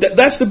 But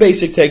that's the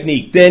basic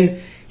technique.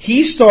 Then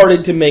he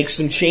started to make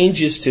some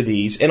changes to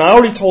these. And I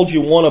already told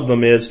you one of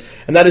them is,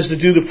 and that is to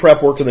do the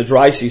prep work in the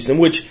dry season,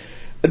 which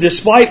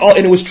despite all,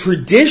 and it was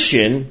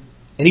tradition,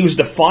 and he was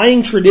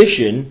defying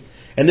tradition,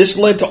 and this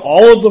led to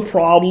all of the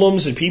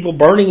problems and people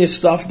burning his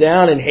stuff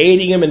down and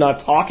hating him and not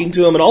talking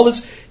to him and all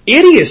this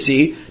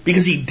idiocy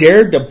because he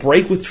dared to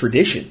break with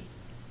tradition.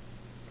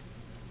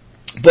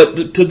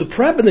 But to the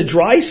prep in the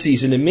dry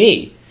season, to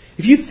me,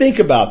 if you think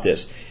about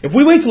this, if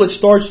we wait till it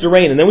starts to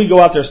rain and then we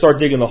go out there and start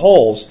digging the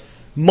holes,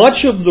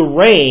 much of the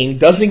rain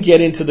doesn't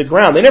get into the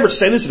ground. They never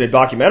say this in a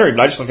documentary,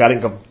 but I just look at it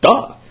and go,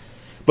 duh.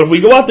 But if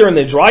we go out there in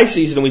the dry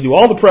season and we do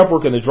all the prep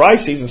work in the dry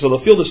season, so the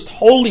field is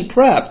totally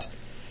prepped,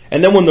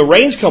 and then when the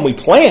rains come, we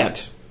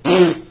plant.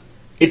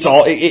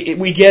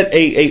 We get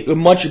a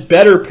much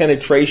better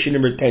penetration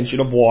and retention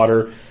of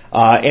water,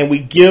 and we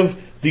give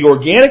the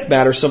organic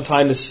matter some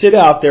time to sit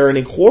out there and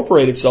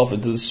incorporate itself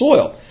into the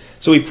soil.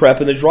 So we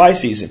prep in the dry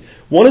season.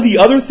 One of the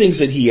other things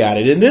that he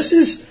added, and this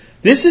is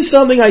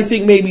something I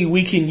think maybe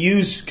we can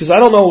use, because I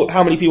don't know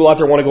how many people out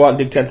there want to go out and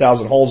dig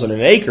 10,000 holes in an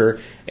acre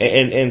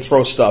and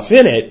throw stuff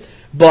in it,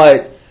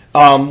 but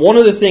one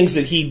of the things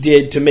that he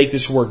did to make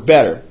this work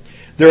better,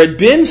 there had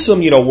been some,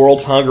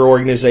 World Hunger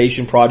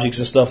Organization projects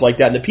and stuff like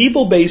that, and the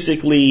people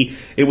basically,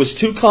 it was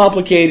too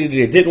complicated,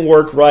 it didn't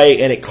work right,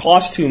 and it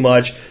cost too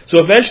much, so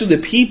eventually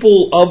the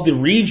people of the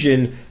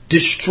region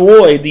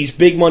destroyed these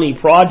big money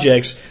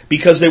projects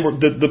because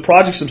the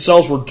projects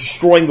themselves were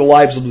destroying the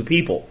lives of the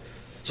people.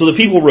 So the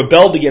people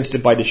rebelled against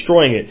it by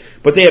destroying it.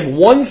 But they had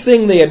one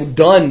thing they had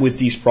done with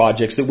these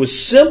projects that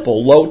was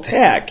simple, low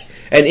tech,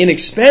 and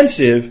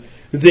inexpensive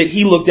that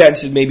he looked at and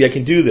said, maybe I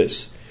can do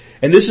this.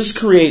 And this is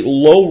create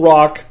low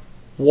rock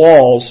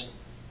walls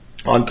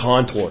on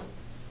contour.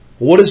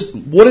 When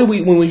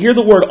we hear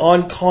the word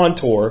on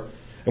contour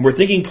and we're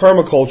thinking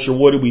permaculture,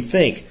 what do we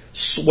think?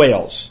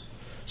 Swales.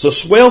 So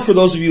swale, for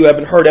those of you who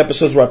haven't heard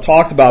episodes where I've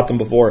talked about them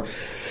before,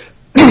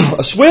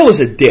 a swale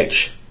is a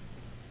ditch.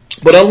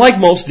 But unlike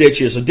most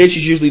ditches, a ditch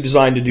is usually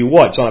designed to do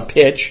what? It's on a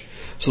pitch,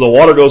 so the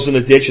water goes in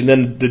the ditch, and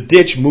then the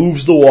ditch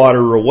moves the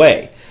water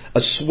away. A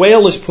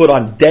swale is put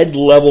on dead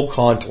level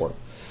contour.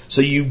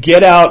 So you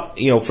get out,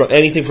 from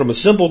anything from a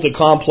simple to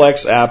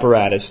complex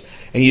apparatus,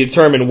 and you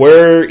determine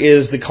where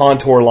is the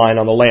contour line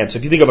on the land. So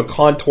if you think of a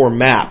contour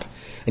map,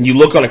 and you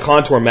look on a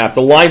contour map,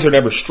 the lines are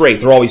never straight,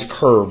 they're always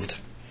curved.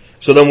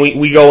 So then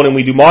we go in and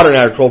we do modern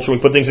agriculture, we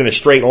put things in a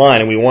straight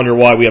line, and we wonder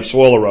why we have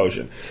soil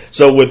erosion.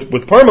 So with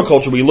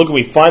permaculture, we look and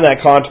we find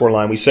that contour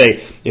line. We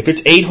say, if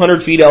it's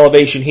 800 feet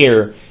elevation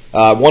here,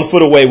 1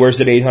 foot away, where's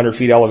that 800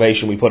 feet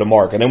elevation? We put a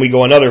mark. And then we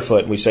go another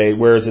foot and we say,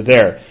 where is it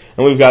there?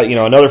 And we've got,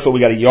 another foot, we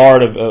got a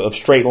yard of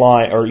straight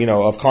line, or,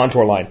 of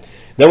contour line.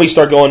 Then we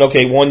start going,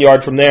 okay, 1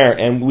 yard from there,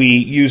 and we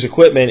use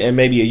equipment, and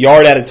maybe a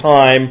yard at a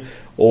time,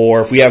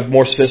 or if we have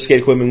more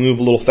sophisticated equipment, we move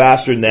a little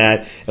faster than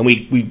that, and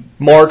we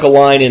mark a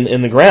line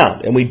in the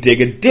ground, and we dig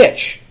a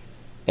ditch.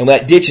 And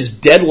that ditch is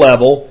dead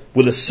level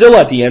with a sill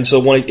at the end,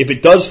 so if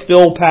it does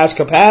fill past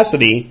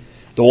capacity,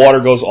 the water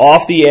goes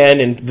off the end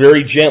and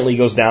very gently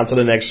goes down to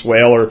the next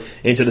swale or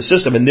into the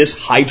system, and this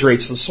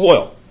hydrates the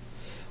soil.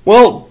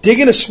 Well,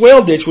 digging a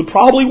swale ditch would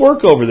probably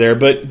work over there,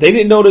 but they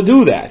didn't know to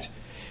do that.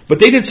 But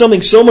they did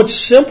something so much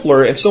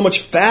simpler and so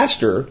much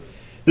faster.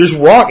 There's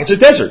rock. It's a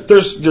desert.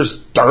 There's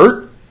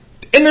dirt.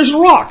 And there's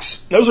rocks.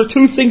 Those are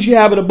two things you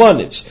have in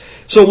abundance.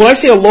 So when I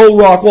say a low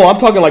rock wall, I'm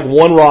talking like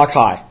 1 rock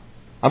high.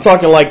 I'm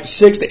talking like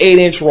 6 to 8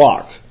 inch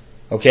rock.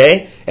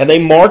 Okay? And they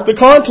mark the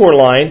contour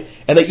line,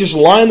 and they just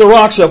line the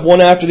rocks up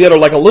one after the other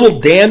like a little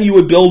dam you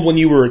would build when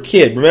you were a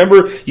kid.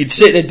 Remember, you'd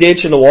sit in a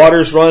ditch and the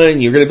water's running,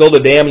 and you're going to build a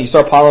dam, and you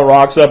start piling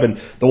rocks up, and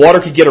the water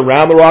could get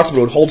around the rocks, but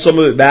it would hold some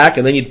of it back,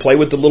 and then you'd play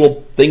with the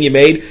little thing you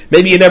made.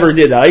 Maybe you never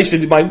did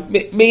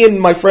that. Me and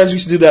my friends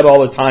used to do that all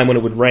the time when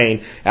it would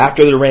rain.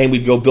 After the rain,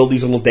 we'd go build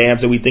these little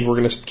dams that we'd think we're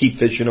going to keep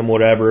fishing them,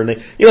 whatever, and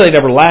they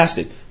never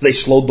lasted. They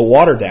slowed the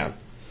water down.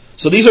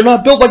 So these are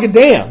not built like a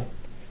dam.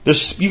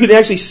 You can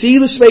actually see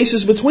the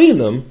spaces between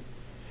them,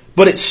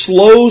 but it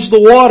slows the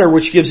water,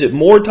 which gives it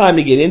more time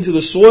to get into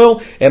the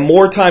soil and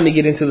more time to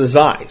get into the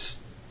zeyes.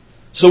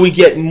 So we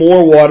get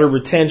more water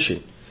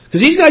retention. Because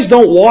these guys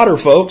don't water,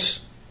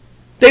 folks.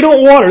 They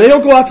don't water. They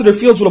don't go out to their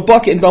fields with a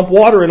bucket and dump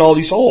water in all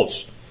these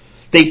holes.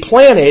 They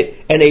plant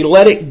it and they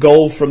let it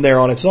go from there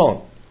on its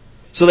own.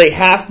 So they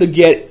have to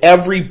get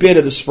every bit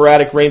of the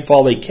sporadic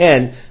rainfall they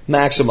can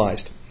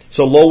maximized.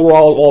 So low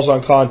walls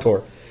on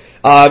contour.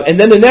 And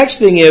then the next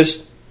thing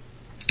is,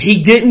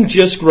 he didn't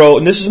just grow,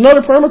 and this is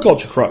another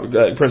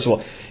permaculture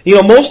principle.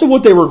 Most of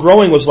what they were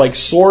growing was like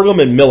sorghum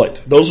and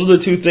millet. Those are the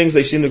two things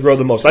they seem to grow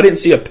the most. I didn't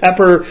see a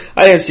pepper.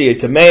 I didn't see a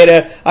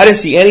tomato. I didn't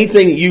see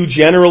anything that you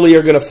generally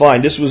are going to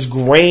find. This was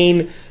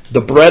grain,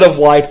 the bread of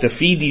life to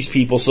feed these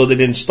people so they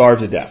didn't starve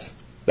to death.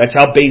 That's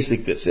how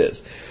basic this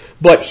is.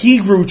 But he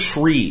grew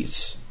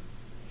trees.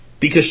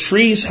 Because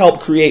trees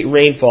help create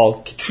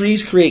rainfall.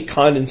 Trees create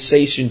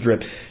condensation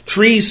drip.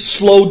 Trees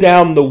slow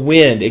down the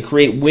wind and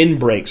create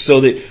windbreaks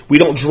so that we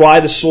don't dry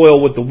the soil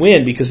with the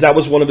wind, because that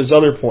was one of his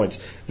other points,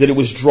 that it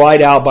was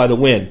dried out by the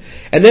wind.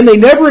 And then they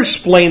never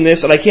explain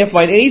this, and I can't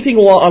find anything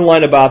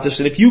online about this,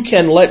 and if you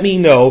can, let me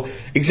know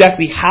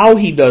exactly how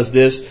he does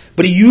this,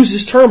 but he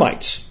uses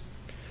termites.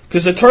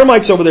 Because the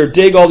termites over there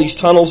dig all these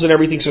tunnels and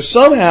everything, so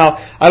somehow,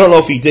 I don't know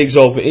if he digs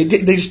open,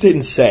 they just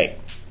didn't say.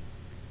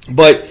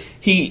 But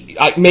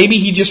maybe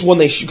he just,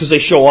 because they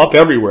show up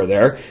everywhere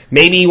there,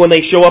 maybe when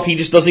they show up he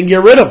just doesn't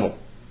get rid of them,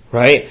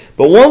 right?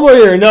 But one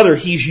way or another,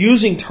 he's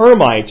using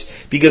termites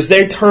because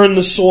they turn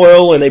the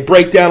soil and they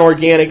break down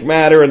organic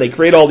matter and they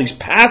create all these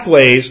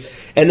pathways.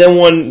 And then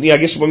when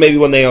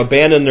they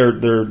abandon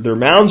their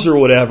mounds or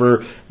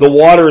whatever, the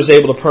water is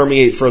able to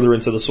permeate further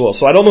into the soil.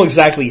 So I don't know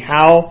exactly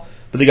how,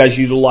 but the guy's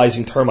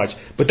utilizing termites.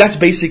 But that's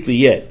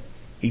basically it.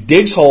 He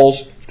digs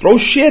holes,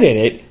 throws shit in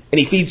it, and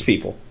he feeds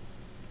people.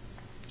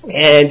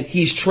 And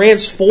he's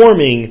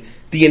transforming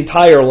the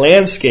entire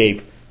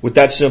landscape with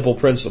that simple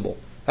principle.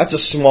 That's a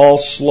small,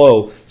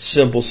 slow,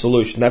 simple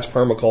solution. That's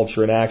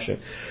permaculture in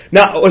action.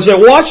 Now, as I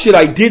watched it,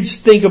 I did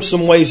think of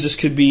some ways this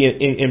could be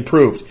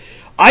improved.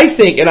 I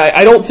think, and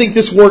I don't think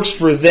this works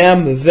for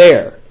them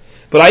there,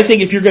 but I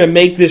think if you're going to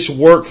make this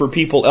work for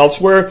people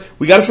elsewhere,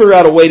 we got to figure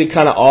out a way to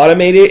kind of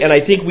automate it, and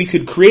I think we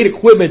could create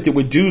equipment that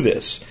would do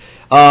this.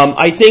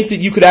 I think that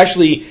you could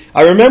actually,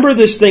 I remember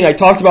this thing I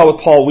talked about with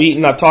Paul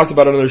Wheaton, I've talked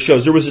about it on other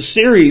shows. There was a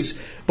series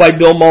by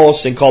Bill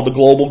Mollison called The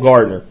Global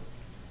Gardener.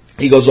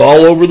 He goes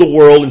all over the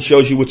world and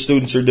shows you what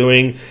students are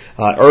doing,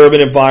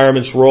 urban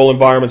environments, rural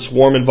environments,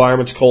 warm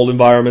environments, cold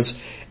environments.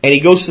 And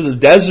he goes to the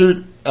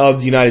desert of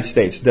the United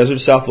States, desert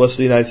southwest of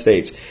the United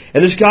States.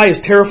 And this guy is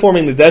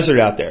terraforming the desert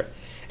out there.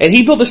 And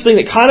he built this thing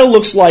that kind of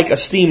looks like a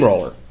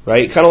steamroller,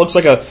 right? It kind of looks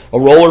like a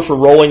roller for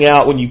rolling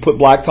out when you put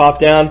blacktop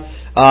down.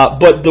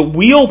 But the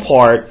wheel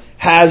part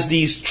has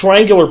these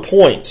triangular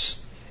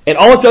points. And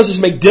all it does is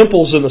make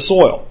dimples in the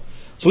soil.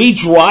 So he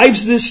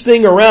drives this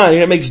thing around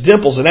and it makes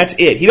dimples, and that's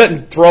it. He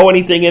doesn't throw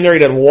anything in there. He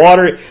doesn't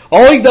water it.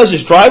 All he does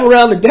is drive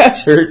around the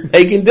desert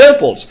making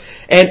dimples.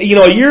 And, you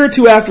know, a year or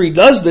two after he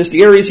does this,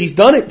 the areas he's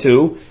done it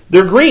to,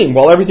 they're green,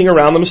 while everything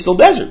around them is still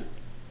desert.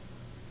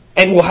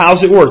 And, well,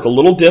 how's it work? The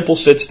little dimple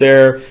sits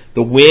there,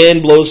 the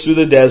wind blows through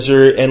the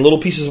desert, and little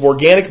pieces of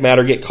organic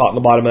matter get caught in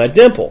the bottom of that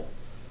dimple.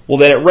 Well,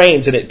 then it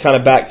rains, and it kind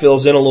of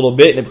backfills in a little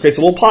bit, and it creates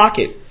a little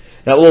pocket.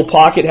 That little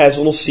pocket has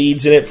little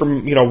seeds in it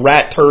from, you know,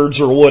 rat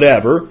turds or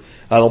whatever.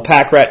 Little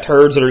pack rat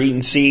turds that are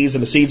eating seeds,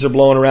 and the seeds are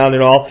blowing around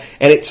and all,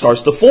 and it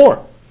starts to form.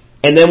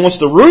 And then once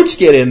the roots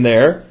get in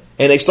there,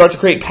 and they start to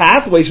create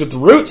pathways with the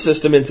root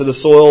system into the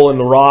soil and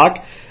the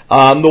rock,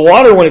 the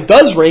water, when it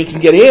does rain, can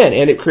get in,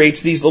 and it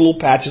creates these little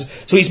patches.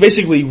 So he's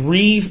basically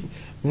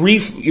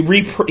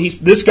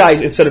this guy,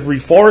 instead of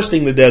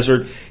reforesting the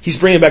desert, he's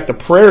bringing back the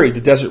prairie, the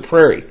desert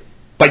prairie,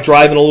 by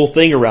driving a little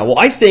thing around. Well,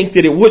 I think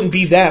that it wouldn't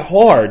be that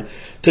hard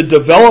to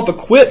develop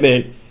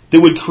equipment that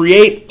would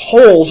create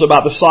holes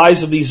about the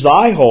size of these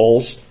eye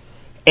holes,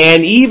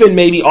 and even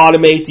maybe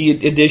automate the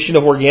addition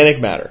of organic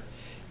matter.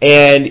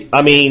 And,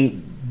 I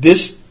mean,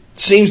 this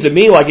seems to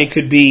me like it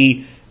could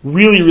be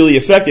really, really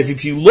effective.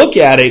 If you look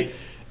at it,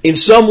 in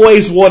some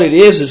ways what it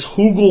is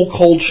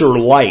hugelkultur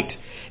light.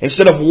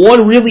 Instead of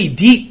one really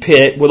deep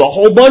pit with a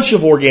whole bunch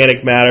of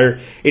organic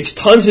matter, it's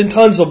tons and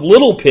tons of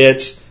little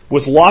pits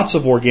with lots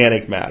of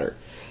organic matter.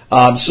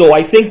 So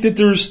I think that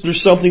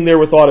there's something there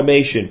with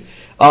automation.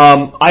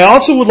 I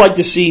also would like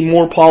to see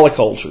more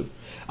polyculture.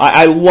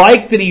 I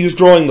like that he was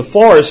growing the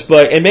forest,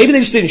 and maybe they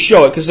just didn't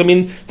show it, because, I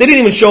mean, they didn't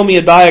even show me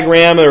a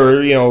diagram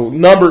or, you know,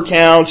 number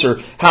counts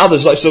or how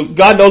this, so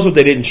God knows what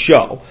they didn't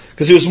show,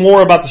 because it was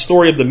more about the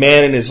story of the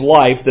man and his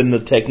life than the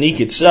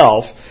technique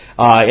itself,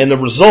 and the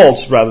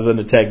results rather than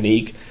the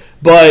technique.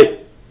 But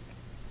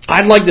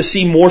I'd like to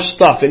see more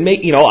stuff, and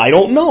you know, I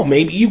don't know,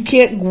 maybe you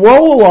can't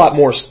grow a lot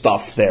more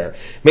stuff there.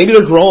 Maybe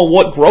they're growing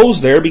what grows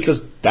there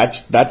because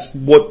that's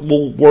what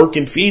will work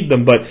and feed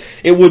them. But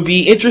it would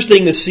be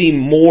interesting to see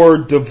more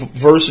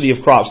diversity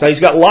of crops. Now,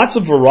 he's got lots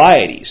of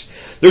varieties.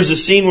 There's a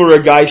scene where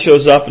a guy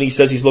shows up and he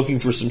says he's looking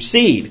for some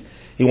seed.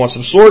 He wants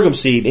some sorghum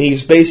seed, and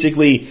he's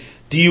basically,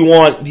 do you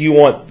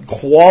want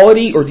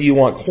quality or do you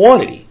want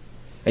quantity?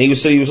 And he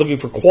said he was looking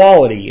for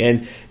quality,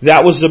 and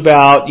that was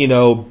about, you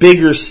know,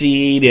 bigger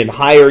seed and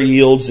higher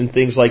yields and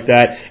things like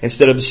that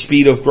instead of the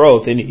speed of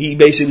growth. And he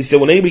basically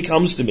said, when anybody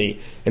comes to me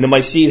into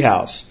my seed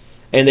house,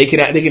 and they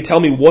can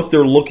tell me what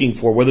they're looking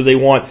for, whether they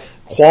want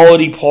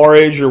quality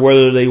porridge or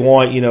whether they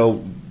want, you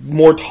know,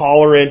 more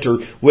tolerant or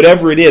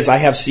whatever it is, I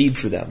have seed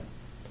for them.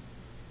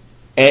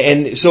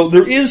 And so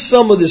there is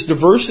some of this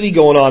diversity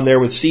going on there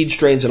with seed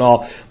strains and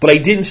all, but I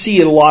didn't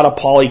see a lot of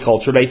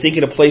polyculture. And I think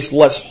in a place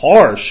less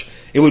harsh,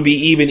 it would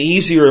be even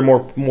easier and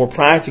more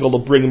practical to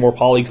bring more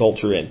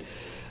polyculture in.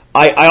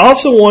 I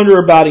also wonder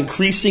about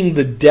increasing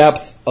the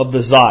depth of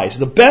the zais.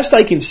 The best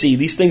I can see,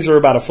 these things are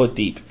about 1 foot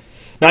deep.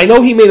 Now, I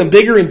know he made them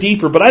bigger and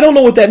deeper, but I don't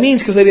know what that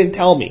means because they didn't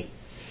tell me.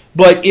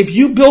 But if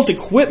you built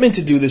equipment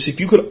to do this, if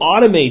you could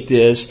automate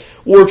this,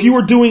 or if you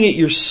were doing it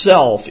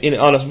yourself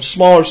on a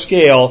smaller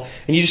scale,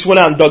 and you just went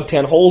out and dug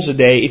 10 holes a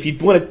day, if you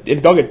went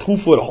and dug a 2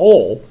 foot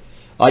hole,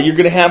 you're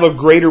going to have a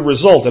greater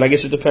result. And I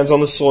guess it depends on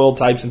the soil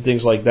types and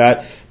things like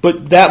that,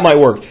 but that might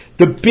work.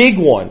 The big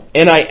one,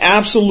 and I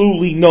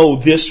absolutely know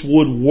this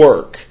would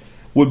work,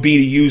 would be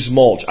to use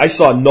mulch. I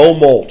saw no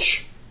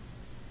mulch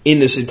in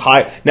this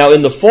entire... Now,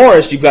 in the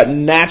forest, you've got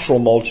natural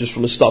mulches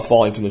from the stuff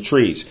falling from the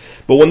trees.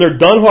 But when they're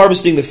done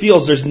harvesting the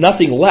fields, there's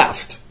nothing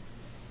left.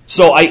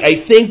 So I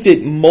think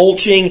that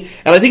mulching...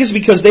 And I think it's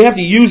because they have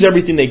to use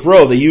everything they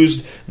grow. They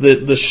use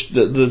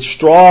the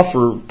straw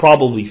for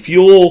probably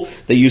fuel.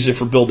 They use it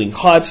for building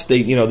huts. They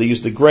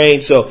use the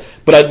grain.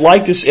 But I'd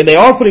like to... And they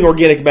are putting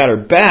organic matter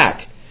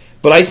back.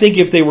 But I think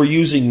if they were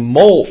using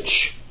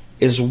mulch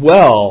as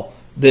well,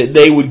 that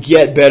they would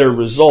get better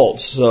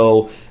results.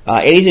 So...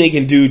 anything they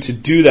can do to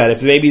do that,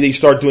 if maybe they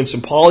start doing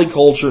some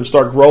polyculture and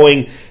start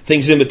growing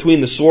things in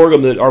between the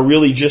sorghum that are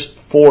really just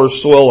for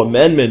soil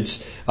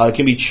amendments,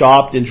 can be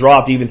chopped and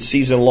dropped, even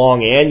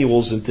season-long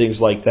annuals and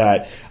things like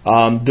that.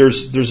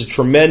 There's a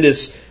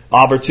tremendous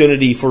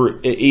opportunity for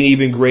an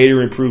even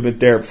greater improvement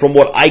there from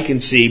what I can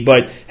see.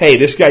 But, hey,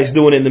 this guy's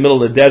doing it in the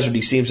middle of the desert.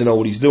 He seems to know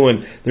what he's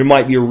doing. There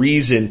might be a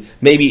reason.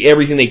 Maybe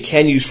everything they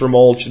can use for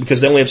mulch, because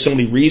they only have so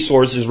many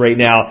resources right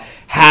now,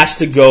 has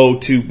to go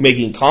to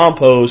making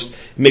compost,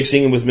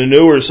 mixing it with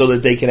manure so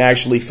that they can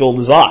actually fill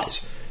the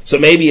zais. So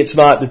maybe it's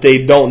not that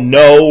they don't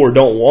know or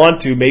don't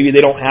want to. Maybe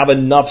they don't have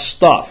enough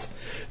stuff.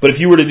 But if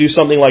you were to do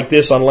something like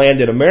this on land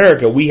in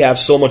America, we have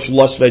so much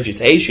lush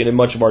vegetation in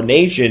much of our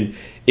nation,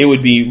 it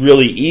would be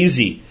really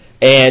easy.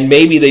 And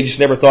maybe they just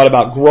never thought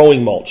about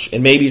growing mulch.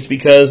 And maybe it's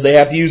because they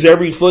have to use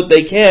every foot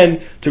they can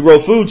to grow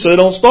food so they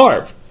don't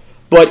starve.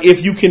 But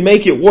if you can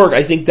make it work,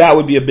 I think that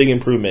would be a big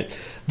improvement.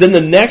 Then the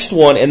next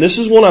one, and this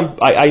is one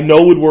I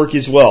know would work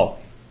as well,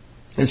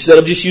 instead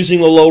of just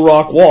using the low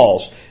rock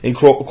walls,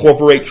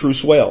 incorporate true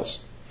swales.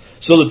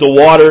 So that the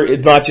water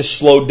is not just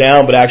slowed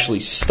down, but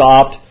actually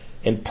stopped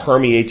and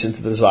permeates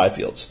into the zai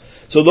fields.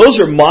 So those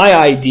are my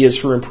ideas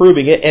for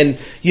improving it. And,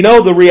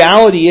 the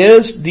reality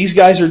is these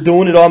guys are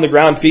doing it on the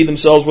ground, feeding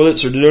themselves with it,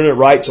 so they're doing it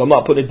right, so I'm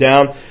not putting it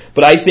down.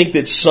 But I think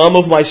that some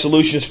of my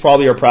solutions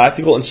probably are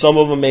practical and some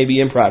of them may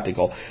be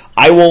impractical.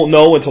 I won't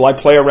know until I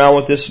play around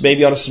with this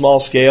maybe on a small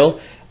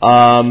scale.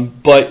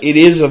 But it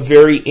is a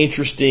very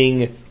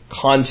interesting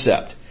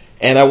concept.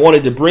 And I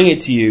wanted to bring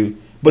it to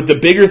you. But the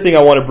bigger thing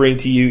I want to bring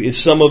to you is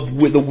some of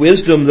the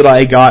wisdom that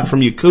I got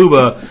from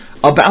Yakuba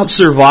about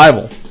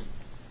survival.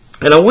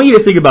 And I want you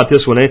to think about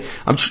this one. I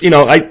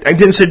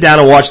didn't sit down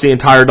and watch the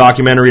entire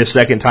documentary a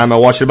second time. I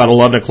watched it about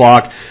 11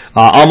 o'clock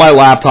on my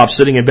laptop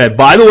sitting in bed.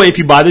 By the way, if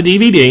you buy the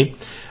DVD,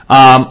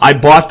 I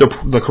bought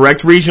the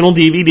correct regional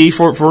DVD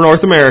for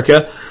North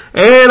America,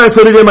 and I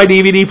put it in my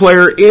DVD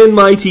player in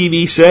my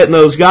TV set. And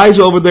those guys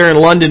over there in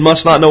London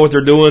must not know what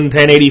they're doing,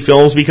 1080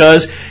 films,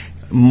 because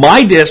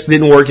my disc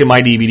didn't work in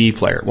my DVD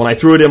player. When I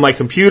threw it in my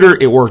computer,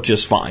 it worked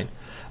just fine.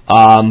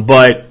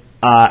 But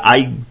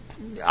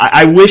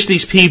I wish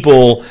these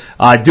people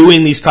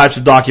doing these types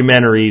of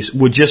documentaries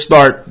would just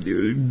start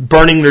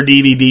burning their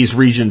DVDs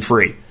region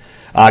free.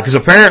 Because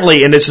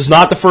apparently, and this is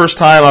not the first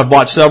time, I've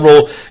bought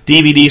several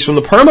DVDs from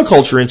the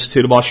Permaculture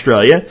Institute of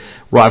Australia,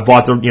 where I've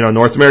bought the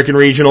North American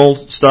regional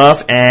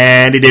stuff,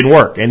 and it didn't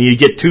work. And you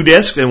get 2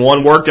 discs, and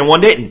one worked and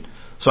one didn't.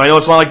 So I know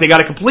it's not like they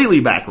got it completely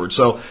backwards.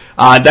 So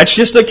that's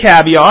just a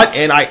caveat,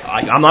 and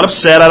I'm not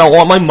upset. I don't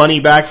want my money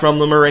back from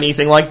them or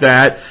anything like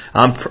that.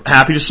 I'm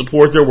happy to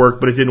support their work,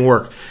 but it didn't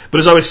work. But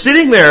as I was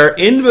sitting there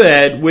in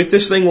bed with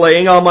this thing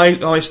laying on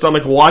my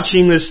stomach,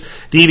 watching this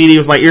DVD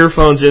with my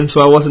earphones in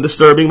so I wasn't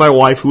disturbing my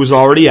wife, who was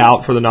already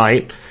out for the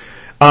night,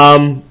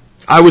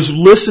 I was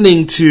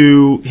listening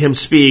to him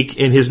speak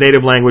in his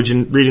native language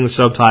and reading the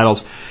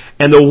subtitles.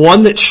 And the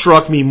one that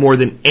struck me more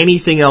than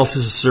anything else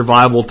as a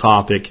survival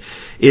topic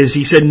is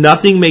he said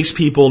nothing makes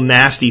people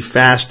nasty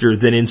faster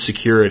than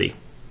insecurity.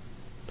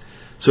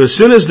 So as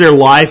soon as their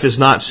life is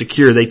not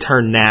secure, they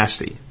turn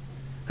nasty.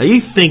 Now you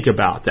think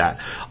about that.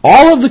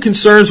 All of the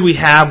concerns we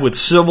have with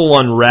civil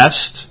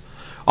unrest,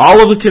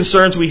 all of the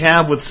concerns we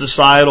have with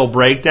societal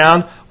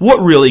breakdown, what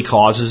really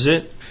causes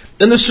it?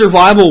 In the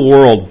survival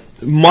world,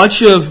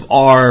 much of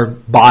our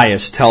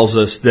bias tells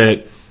us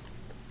that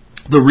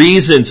the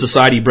reason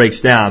society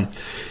breaks down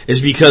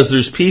is because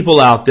there's people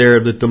out there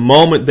that the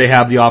moment they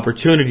have the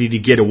opportunity to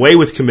get away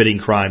with committing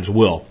crimes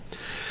will.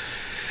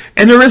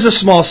 And there is a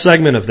small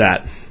segment of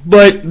that.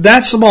 But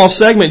that small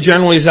segment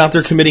generally is out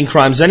there committing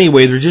crimes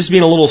anyway. They're just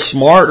being a little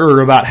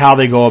smarter about how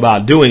they go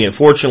about doing it.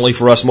 Fortunately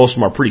for us, most of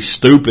them are pretty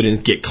stupid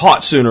and get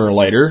caught sooner or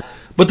later.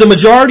 But the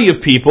majority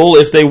of people,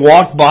 if they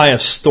walked by a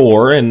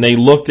store and they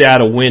looked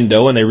out a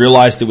window and they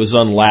realized it was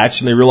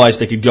unlatched and they realized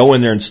they could go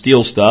in there and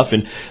steal stuff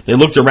and they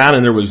looked around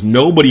and there was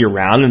nobody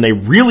around and they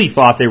really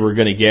thought they were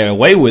going to get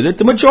away with it,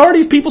 the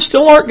majority of people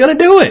still aren't going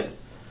to do it.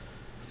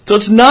 So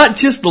it's not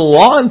just the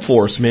law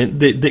enforcement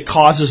that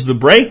causes the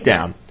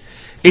breakdown.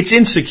 It's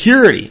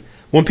insecurity.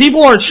 When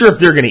people aren't sure if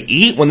they're going to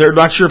eat, when they're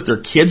not sure if their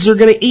kids are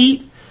going to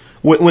eat,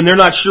 when they're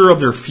not sure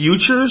of their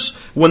futures,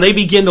 when they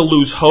begin to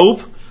lose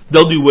hope,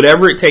 they'll do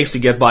whatever it takes to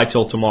get by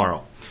till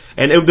tomorrow.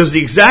 And it was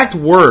the exact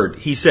word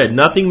he said,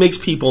 nothing makes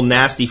people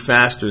nasty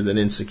faster than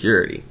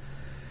insecurity.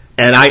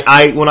 And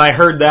I when I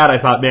heard that, I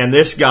thought, man,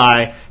 this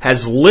guy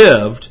has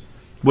lived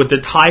with the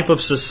type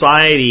of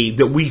society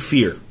that we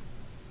fear.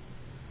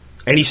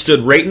 And he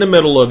stood right in the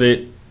middle of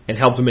it and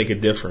helped to make a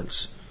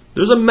difference.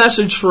 There's a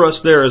message for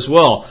us there as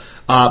well.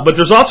 But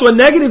there's also a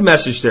negative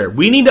message there.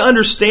 We need to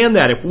understand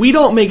that. If we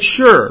don't make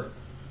sure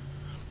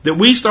that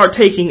we start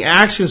taking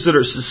actions that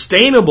are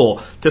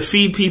sustainable to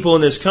feed people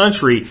in this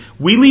country,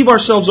 we leave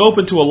ourselves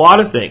open to a lot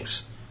of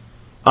things.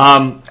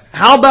 How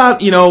about,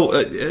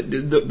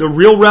 the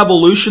real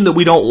revolution that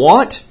we don't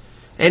want?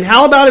 And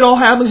how about it all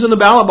happens in the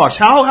ballot box?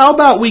 How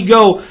about we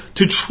go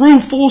to true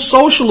full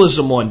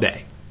socialism one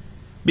day?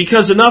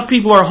 Because enough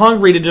people are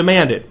hungry to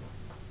demand it.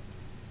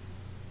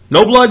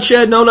 No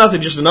bloodshed, no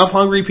nothing, just enough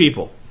hungry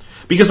people.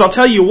 Because I'll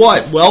tell you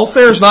what,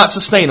 welfare is not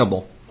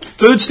sustainable.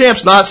 Food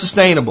stamps, not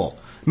sustainable.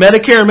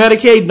 Medicare and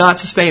Medicaid, not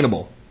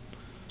sustainable.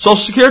 Social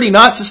Security,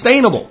 not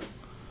sustainable.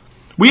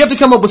 We have to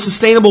come up with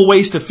sustainable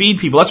ways to feed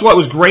people. That's why it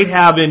was great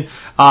having,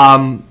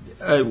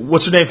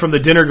 what's her name from the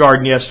Dinner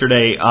Garden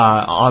yesterday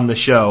on the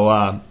show.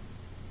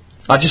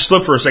 I just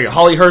slipped for a second.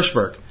 Holly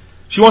Hirschberg.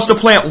 She wants to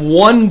plant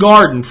one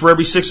garden for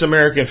every 6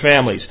 American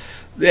families.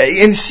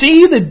 And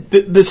see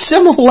the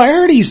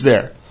similarities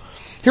there.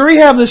 Here we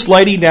have this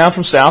lady down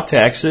from South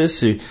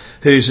Texas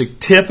who's a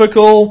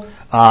typical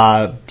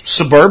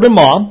suburban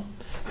mom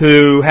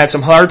who had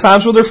some hard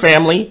times with her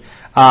family,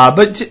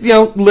 but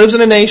lives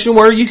in a nation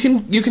where you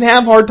can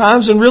have hard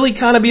times and really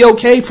kind of be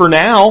okay for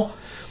now,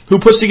 who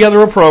puts together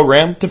a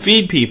program to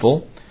feed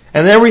people.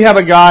 And then we have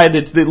a guy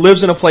that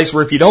lives in a place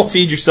where if you don't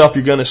feed yourself,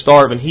 you're going to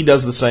starve, and he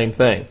does the same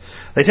thing.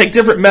 They take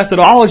different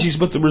methodologies,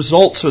 but the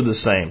results are the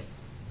same.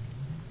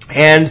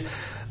 And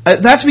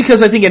that's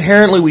because I think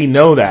inherently we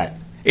know that.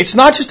 It's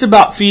not just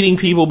about feeding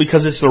people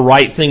because it's the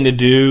right thing to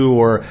do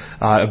or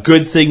a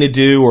good thing to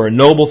do or a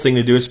noble thing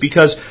to do. It's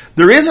because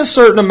there is a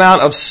certain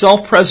amount of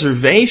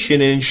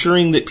self-preservation in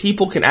ensuring that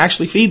people can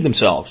actually feed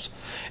themselves.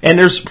 And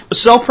there's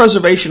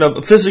self-preservation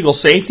of physical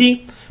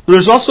safety, but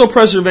there's also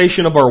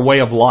preservation of our way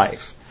of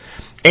life.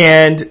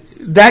 And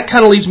that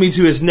kind of leads me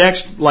to his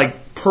next,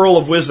 pearl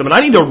of wisdom. And I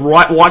need to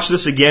watch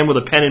this again with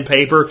a pen and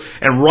paper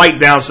and write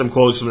down some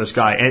quotes from this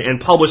guy and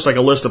publish a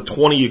list of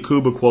 20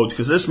 Yakuba quotes,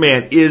 because this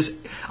man is,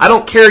 I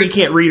don't care he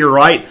can't read or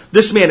write,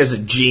 this man is a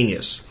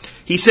genius.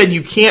 He said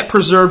you can't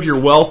preserve your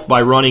wealth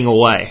by running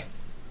away.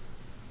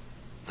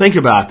 Think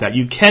about that.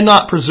 You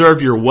cannot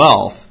preserve your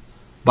wealth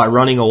by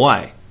running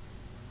away.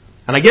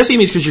 And I guess he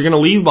means because you're going to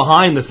leave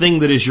behind the thing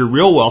that is your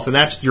real wealth, and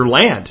that's your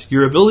land,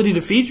 your ability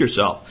to feed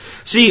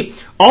yourself. See,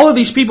 all of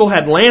these people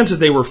had lands that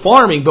they were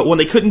farming, but when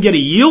they couldn't get a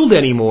yield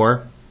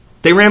anymore,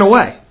 they ran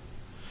away.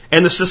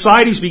 And the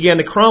societies began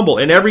to crumble,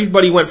 and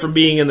everybody went from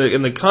being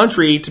in the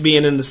country to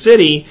being in the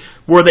city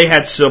where they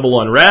had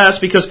civil unrest,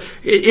 because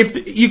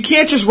if you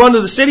can't just run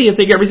to the city and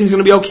think everything's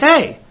going to be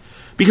okay.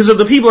 Because if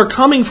the people are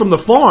coming from the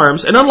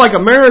farms, and unlike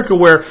America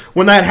where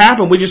when that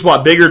happened, we just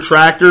bought bigger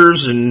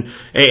tractors and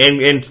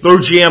threw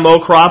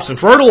GMO crops and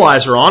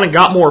fertilizer on and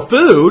got more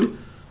food,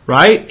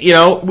 right?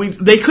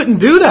 They couldn't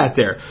do that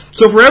there.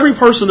 So for every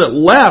person that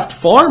left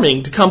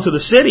farming to come to the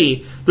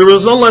city, there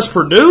was one less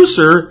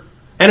producer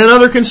and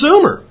another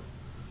consumer.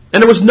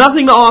 And there was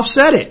nothing to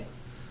offset it.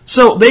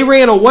 So they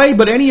ran away,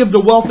 but any of the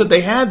wealth that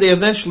they had, they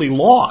eventually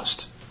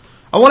lost.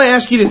 I want to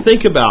ask you to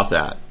think about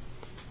that.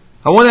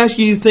 I want to ask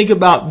you to think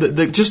about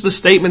just the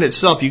statement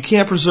itself. You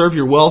can't preserve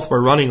your wealth by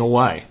running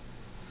away.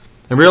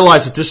 And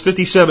realize that this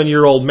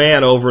 57-year-old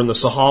man over in the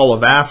Sahel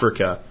of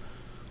Africa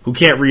who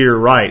can't read or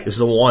write is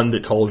the one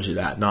that told you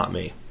that, not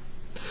me.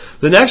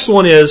 The next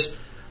one is,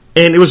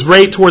 and it was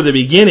right toward the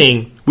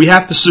beginning, we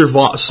have to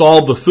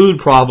solve the food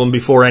problem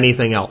before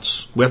anything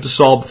else. We have to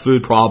solve the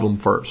food problem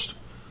first.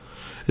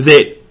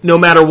 That no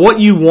matter what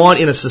you want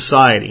in a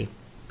society,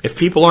 if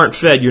people aren't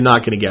fed, you're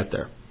not going to get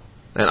there.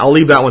 And I'll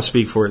leave that one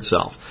speak for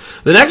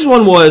itself. The next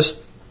one was,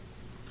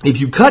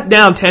 if you cut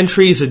down 10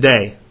 trees a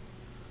day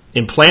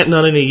and plant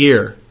none in a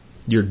year,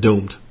 you're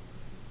doomed.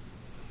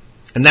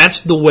 And that's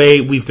the way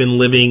we've been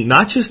living,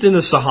 not just in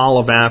the Sahel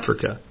of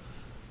Africa,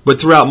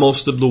 but throughout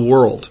most of the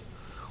world.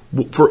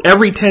 For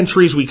every 10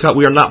 trees we cut,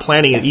 we are not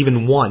planting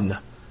even one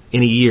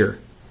in a year.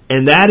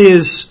 And that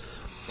is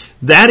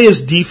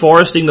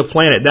deforesting the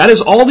planet. That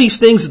is all these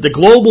things that the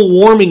global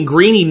warming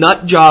greenie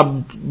nut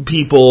job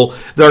people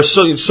that are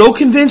so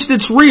convinced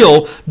it's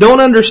real don't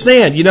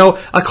understand.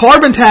 A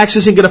carbon tax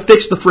isn't going to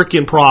fix the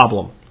frickin'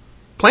 problem.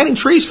 Planting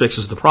trees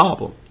fixes the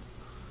problem.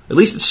 At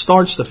least it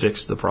starts to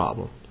fix the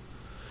problem.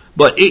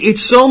 But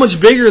it's so much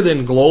bigger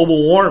than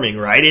global warming,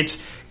 right?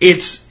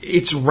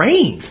 It's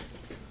rain.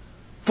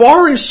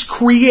 Forests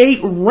create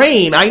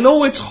rain. I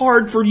know it's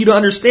hard for you to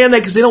understand that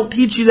because they don't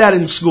teach you that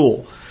in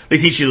school. They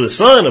teach you the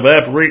sun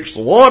evaporates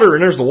the water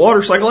and there's the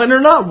water cycle, and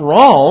they're not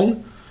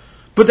wrong.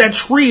 But that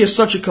tree is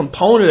such a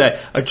component of that.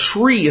 A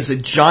tree is a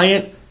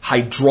giant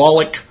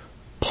hydraulic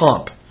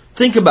pump.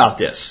 Think about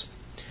this.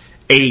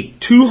 A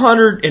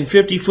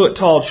 250-foot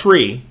tall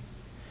tree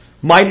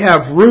might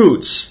have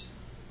roots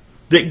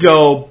that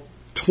go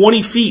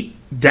 20 feet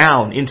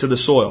down into the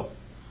soil.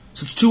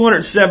 So it's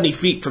 270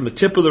 feet from the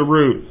tip of the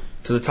root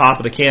to the top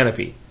of the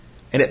canopy.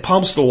 And it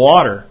pumps the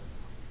water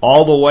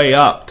all the way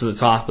up to the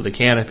top of the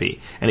canopy.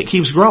 And it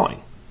keeps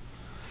growing.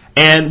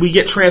 And we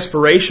get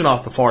transpiration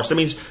off the forest. That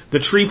means the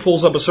tree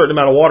pulls up a certain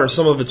amount of water and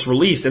some of it's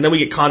released. And then we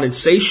get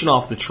condensation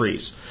off the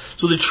trees.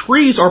 So the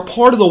trees are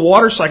part of the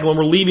water cycle and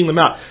we're leaving them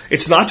out.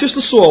 It's not just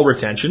the soil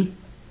retention.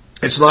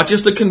 It's not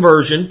just the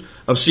conversion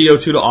of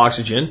CO2 to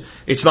oxygen.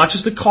 It's not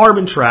just the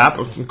carbon trap,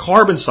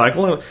 carbon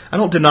cycle. I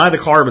don't deny the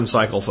carbon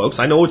cycle, folks.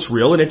 I know it's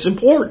real and it's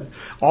important.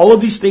 All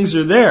of these things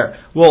are there.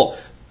 Well,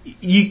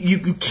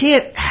 you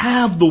can't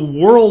have the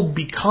world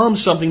become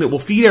something that will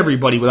feed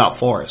everybody without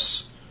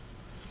forests.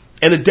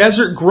 And the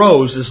desert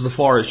grows as the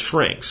forest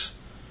shrinks.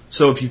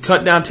 So if you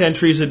cut down 10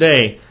 trees a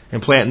day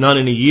and plant none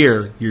in a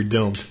year, you're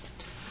doomed.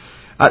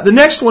 The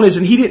next one is,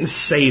 and he didn't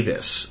say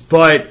this,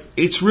 but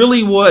it's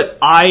really what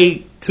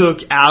I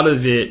took out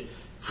of it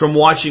from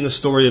watching the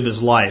story of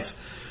his life.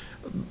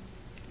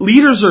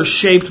 Leaders are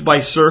shaped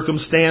by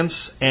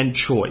circumstance and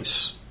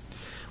choice.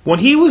 When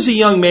he was a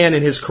young man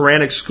in his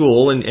Quranic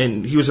school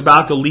and he was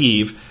about to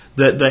leave,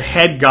 the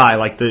head guy,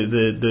 like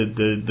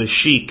the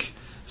sheikh,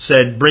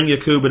 said, "Bring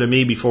Yakuba to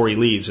me before he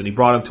leaves." And he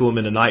brought him to him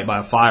in the night by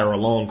a fire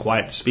alone,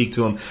 quiet, to speak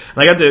to him. And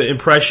I got the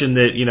impression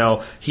that,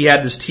 he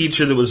had this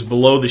teacher that was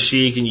below the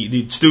sheikh, and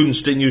the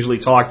students didn't usually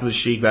talk to the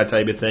sheikh, that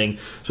type of thing.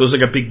 So it was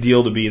like a big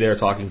deal to be there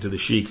talking to the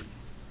sheikh.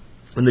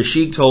 And the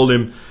sheikh told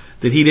him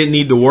that he didn't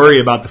need to worry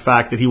about the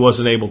fact that he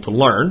wasn't able to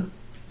learn,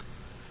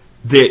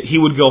 that he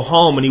would go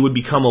home and he would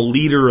become a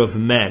leader of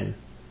men.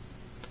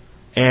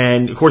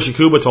 And, of course,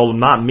 Yakuba told him,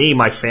 "Not me.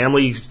 My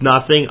family's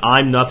nothing.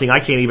 I'm nothing.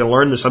 I can't even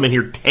learn this. I'm in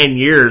here 10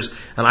 years,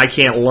 and I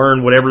can't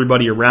learn what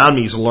everybody around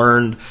me's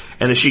learned."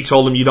 And the sheikh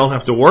told him, "You don't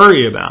have to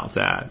worry about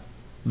that.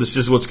 This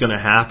is what's going to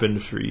happen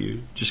for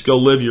you. Just go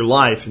live your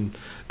life and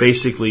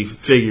basically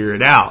figure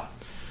it out."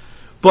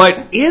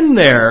 But in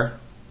there,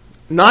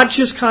 not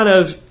just kind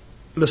of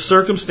the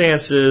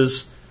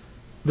circumstances,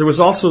 there was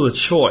also the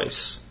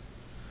choice.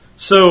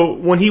 So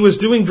when he was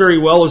doing very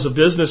well as a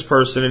business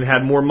person and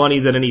had more money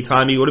than any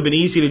time, it would have been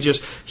easy to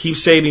just keep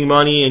saving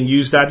money and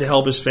use that to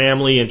help his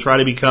family and try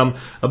to become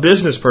a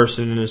business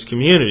person in his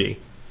community.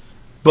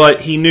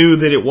 But he knew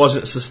that it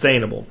wasn't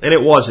sustainable, and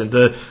it wasn't.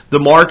 The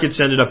markets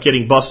ended up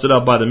getting busted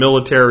up by the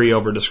military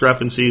over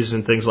discrepancies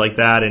and things like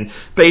that, and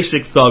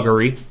basic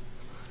thuggery.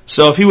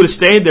 So if he would have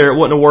stayed there, it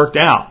wouldn't have worked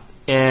out.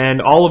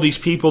 And all of these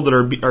people that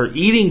are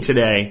eating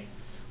today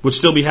would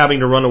still be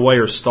having to run away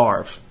or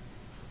starve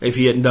if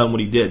he hadn't done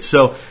what he did.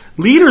 So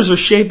leaders are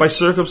shaped by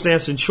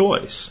circumstance and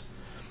choice.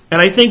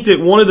 And I think that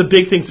one of the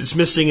big things that's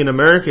missing in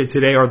America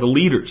today are the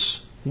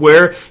leaders.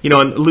 Where,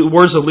 in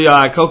words of Lee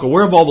Iacocca,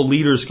 where have all the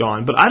leaders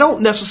gone? But I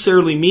don't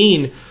necessarily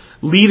mean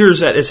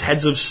leaders as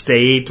heads of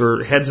state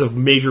or heads of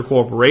major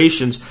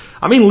corporations.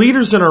 I mean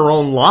leaders in our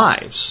own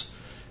lives.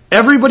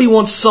 Everybody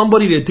wants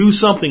somebody to do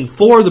something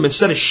for them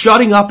instead of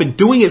shutting up and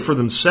doing it for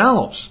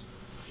themselves.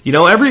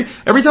 Every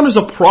time there's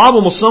a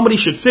problem, well, somebody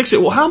should fix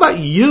it. Well, how about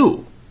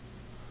you?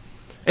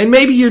 And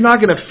maybe you're not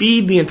going to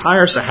feed the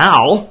entire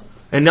Sahel,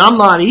 and I'm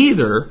not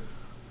either.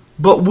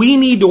 But we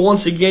need to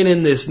once again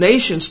in this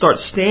nation start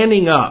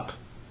standing up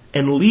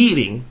and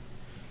leading.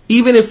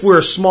 Even if we're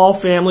a small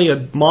family,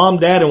 a mom,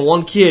 dad, and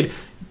one kid,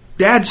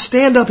 Dad,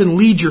 stand up and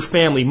lead your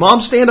family.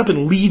 Mom, stand up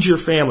and lead your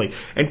family.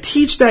 And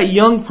teach that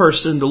young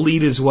person to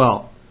lead as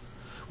well.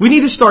 We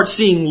need to start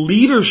seeing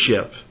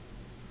leadership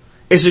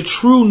as a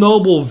true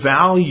noble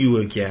value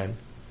again.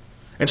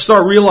 And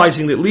start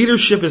realizing that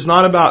leadership is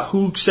not about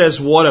who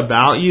says what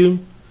about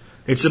you.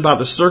 It's about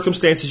the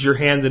circumstances you're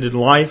handed in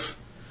life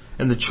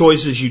and the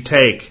choices you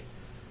take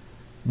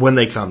when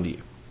they come to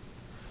you.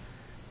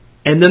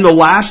 And then the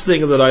last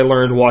thing that I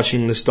learned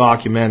watching this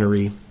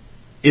documentary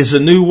is a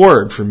new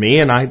word for me,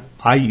 and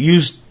I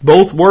use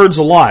both words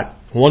a lot.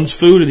 One's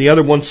food and the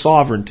other one's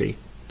sovereignty.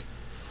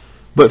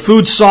 But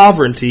food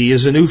sovereignty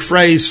is a new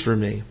phrase for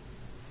me.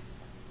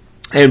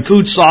 And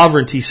food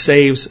sovereignty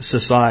saves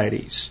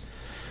societies.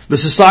 The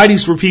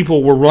societies where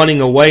people were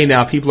running away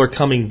now, people are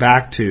coming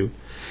back to.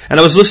 And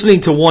I was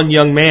listening to one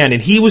young man,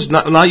 and he was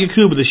not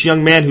Yakuba, this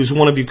young man who's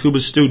one of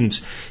Yakuba's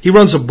students. He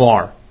runs a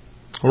bar.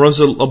 He runs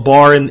a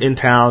bar in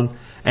town,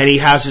 and he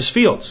has his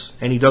fields,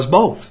 and he does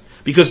both.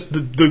 Because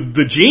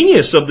the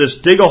genius of this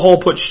dig a hole,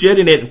 put shit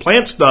in it, and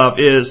plant stuff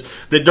is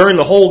that during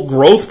the whole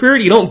growth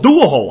period, you don't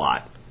do a whole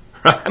lot.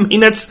 Right? I mean,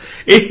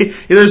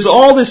 there's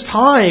all this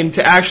time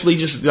to actually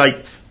just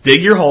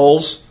dig your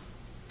holes,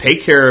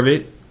 take care of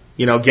it,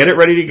 get it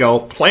ready to go,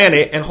 plant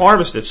it, and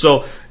harvest it.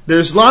 So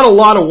there's not a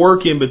lot of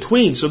work in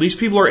between. So these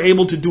people are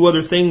able to do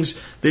other things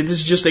that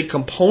is just a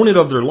component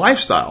of their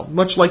lifestyle,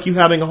 much like you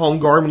having a home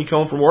garden when you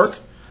come home from work,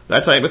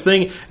 that type of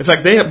thing. In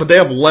fact, they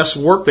have less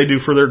work they do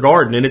for their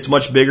garden, and it's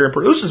much bigger and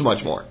produces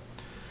much more.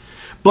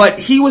 But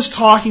he was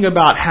talking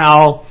about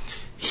how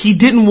he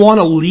didn't want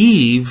to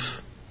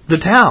leave the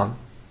town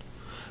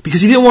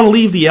because he didn't want to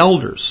leave the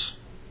elders.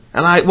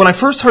 And when I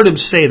first heard him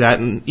say that,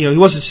 and he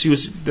was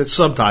the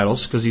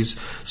subtitles because he's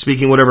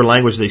speaking whatever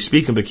language they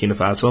speak in Burkina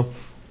Faso.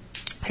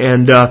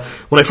 And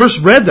when I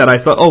first read that, I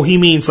thought, oh, he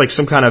means like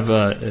some kind of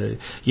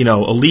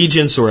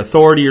allegiance or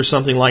authority or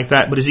something like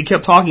that. But as he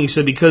kept talking, he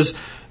said because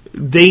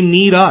they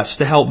need us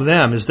to help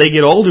them. As they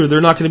get older, they're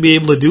not going to be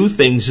able to do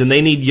things, and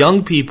they need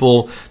young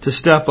people to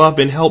step up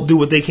and help do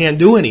what they can't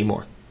do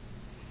anymore.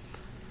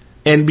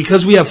 And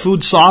because we have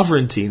food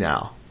sovereignty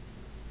now,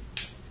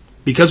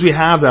 because we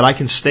have that, I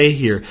can stay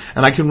here,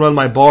 and I can run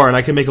my bar, and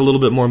I can make a little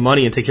bit more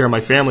money and take care of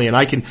my family, and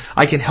I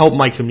can help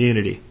my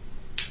community.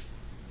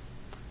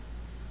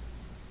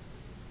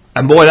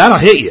 And boy, that'll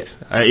hit you.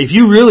 If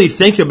you really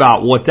think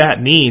about what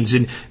that means,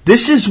 and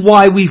this is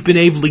why we've been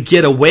able to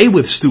get away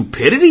with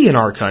stupidity in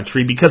our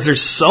country, because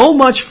there's so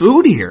much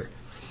food here.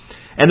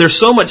 And there's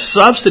so much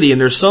subsidy,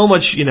 and there's so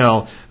much,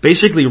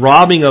 basically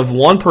robbing of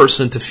one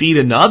person to feed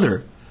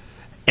another.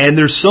 And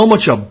there's so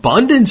much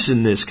abundance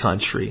in this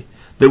country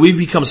that we've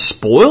become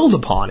spoiled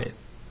upon it.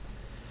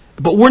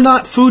 But we're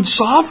not food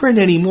sovereign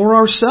anymore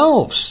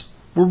ourselves.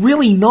 We're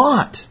really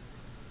not.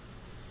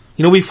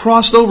 We've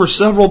crossed over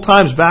several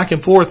times back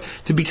and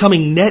forth to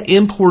becoming net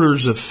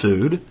importers of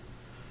food.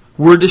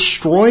 We're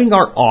destroying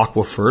our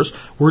aquifers.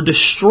 We're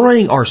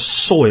destroying our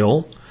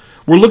soil.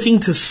 We're looking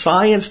to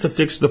science to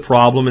fix the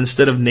problem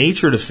instead of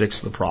nature to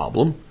fix the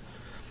problem.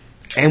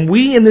 And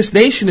we in this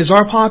nation, as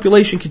our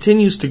population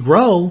continues to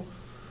grow,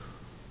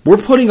 we're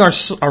putting our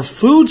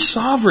food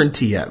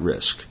sovereignty at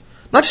risk.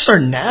 Not just our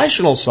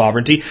national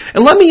sovereignty.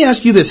 And let me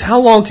ask you this.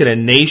 How long can a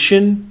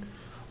nation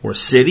or a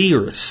city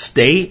or a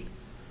state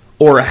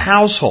or a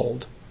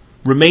household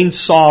remain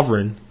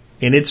sovereign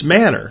in its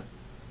manner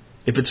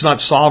if it's not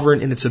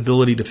sovereign in its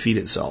ability to feed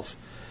itself?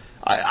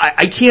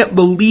 I can't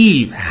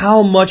believe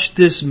how much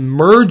this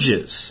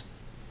merges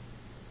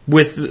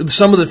with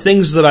some of the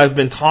things that I've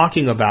been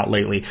talking about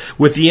lately.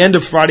 With the end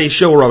of Friday's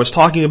show where I was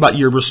talking about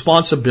your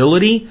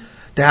responsibility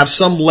to have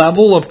some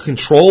level of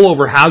control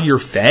over how you're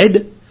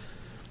fed.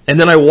 And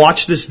then I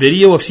watched this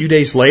video a few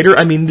days later.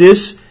 I mean,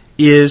 this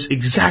is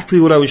exactly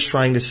what I was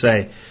trying to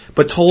say.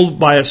 But told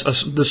by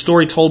the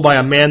story told by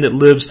a man that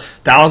lives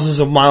thousands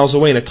of miles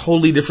away in a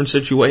totally different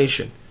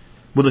situation.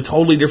 with a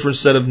totally different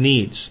set of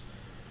needs.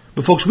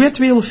 But folks, we have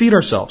to be able to feed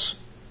ourselves.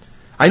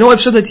 I know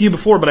I've said that to you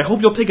before, but I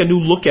hope you'll take a new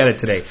look at it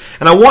today.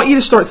 And I want you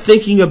to start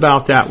thinking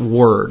about that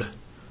word,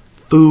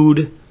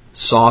 food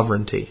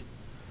sovereignty.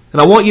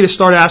 And I want you to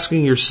start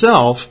asking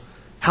yourself,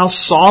 how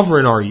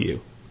sovereign are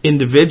you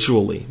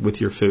individually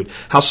with your food?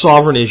 How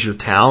sovereign is your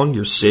town,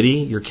 your city,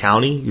 your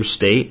county, your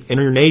state, and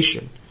your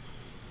nation?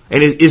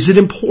 And is it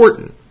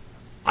important?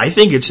 I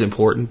think it's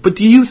important, but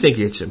do you think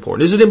it's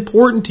important? Is it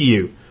important to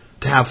you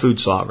to have food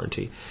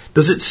sovereignty?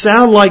 Does it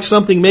sound like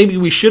something maybe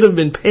we should have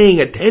been paying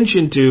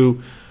attention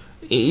to,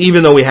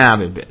 even though we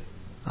haven't been?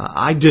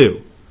 I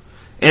do.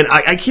 And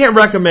I can't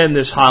recommend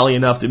this highly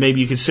enough that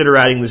maybe you consider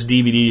adding this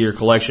DVD to your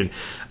collection.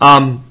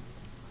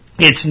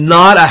 It's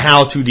not a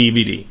how-to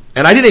DVD.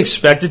 And I didn't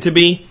expect it to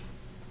be.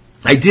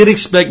 I did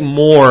expect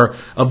more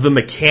of the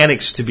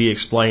mechanics to be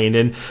explained.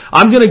 And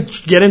I'm going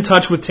to get in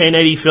touch with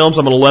 1080 Films.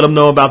 I'm going to let them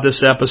know about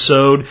this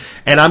episode.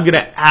 And I'm going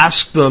to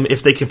ask them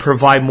if they can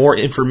provide more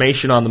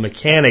information on the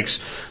mechanics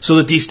so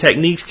that these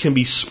techniques can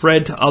be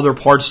spread to other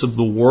parts of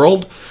the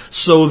world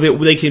so that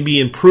they can be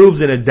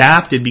improved and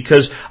adapted.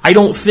 Because I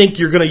don't think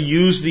you're going to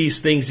use these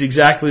things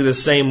exactly the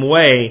same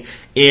way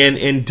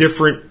in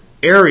different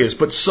areas.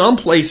 But some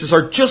places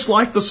are just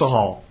like the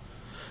Sahel.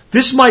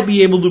 This might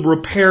be able to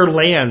repair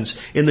lands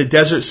in the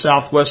desert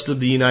southwest of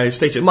the United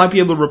States. It might be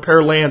able to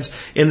repair lands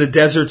in the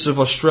deserts of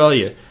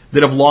Australia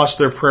that have lost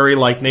their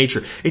prairie-like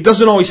nature. It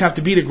doesn't always have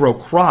to be to grow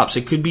crops.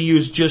 It could be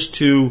used just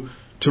to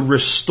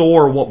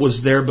restore what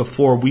was there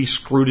before we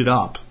screwed it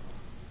up.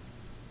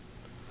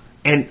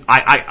 And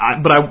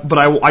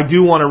I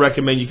do want to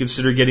recommend you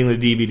consider getting the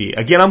DVD.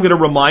 Again, I'm going to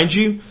remind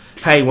you,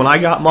 hey, when I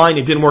got mine,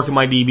 it didn't work in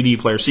my DVD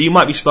player, so you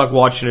might be stuck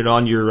watching it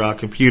on your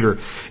computer.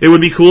 It would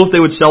be cool if they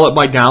would sell it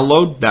by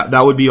download. That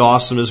would be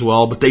awesome as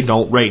well, but they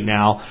don't right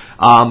now.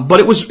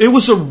 But it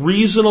was a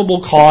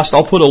reasonable cost.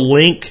 I'll put a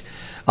link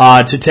to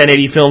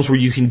 1080 Films where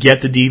you can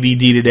get the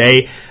DVD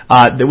today.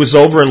 That was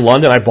over in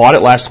London. I bought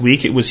it last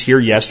week. It was here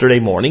yesterday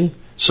morning.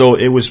 So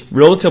it was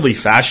relatively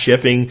fast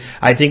shipping.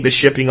 I think the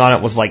shipping on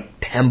it was like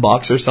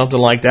 $10 or something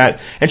like that.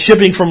 And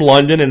shipping from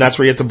London, and that's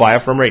where you have to buy it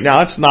from right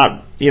now. It's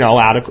not,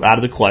 out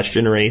of the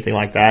question or anything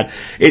like that.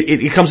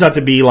 It comes out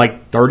to be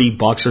like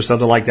 $30 or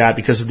something like that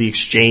because of the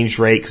exchange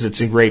rate, because it's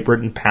in Great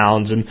Britain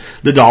pounds and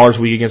the dollar's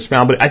weak against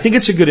pound. But I think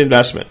it's a good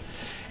investment.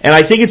 And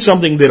I think it's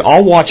something that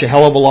I'll watch a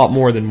hell of a lot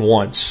more than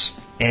once.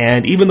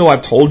 And even though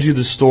I've told you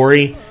the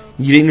story,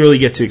 you didn't really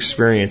get to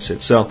experience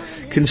it. So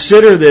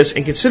consider this,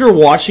 and consider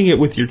watching it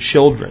with your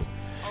children.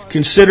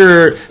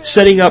 Consider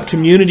setting up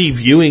community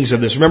viewings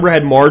of this. Remember, I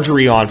had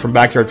Marjorie on from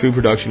Backyard Food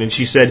Production, and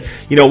she said,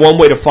 one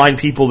way to find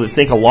people that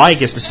think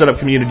alike is to set up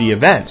community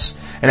events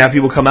and have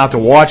people come out to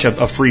watch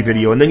a free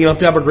video. And then you don't have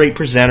to have a great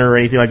presenter or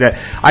anything like that.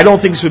 I don't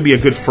think this would be a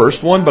good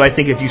first one, but I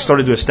think if you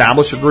started to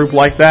establish a group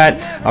like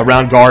that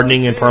around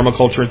gardening and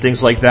permaculture and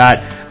things like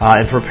that,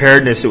 and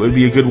preparedness, it would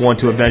be a good one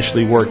to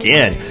eventually work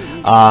in.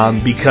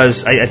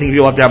 Because I think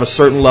people have to have a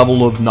certain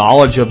level of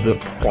knowledge of the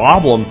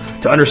problem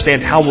to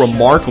understand how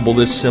remarkable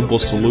this simple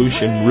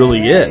solution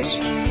really is.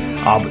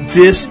 But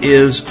this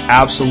is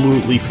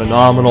absolutely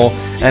phenomenal.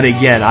 And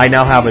again, I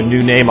now have a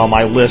new name on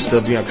my list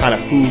of kind of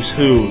who's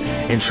who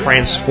in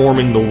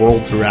transforming the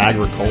world through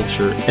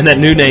agriculture. And that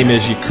new name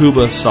is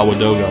Yakuba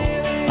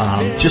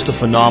Sawadogo. Just a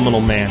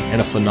phenomenal man and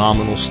a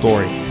phenomenal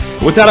story.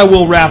 With that, I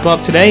will wrap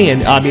up today.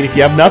 And if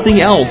you have nothing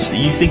else that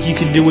you think you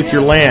can do with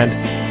your land,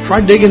 try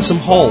digging some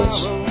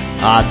holes.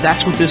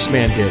 That's what this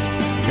man did.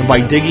 And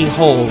by digging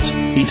holes,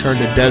 he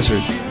turned a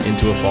desert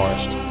into a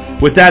forest.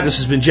 With that, this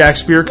has been Jack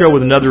Spirko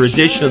with another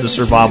edition of the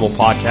Survival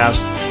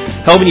Podcast,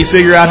 helping you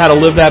figure out how to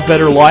live that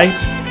better life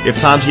if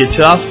times get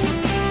tough,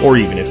 or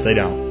even if they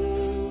don't.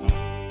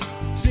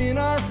 It's in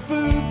our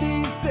food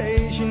these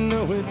days,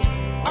 it's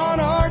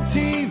on our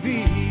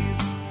TVs.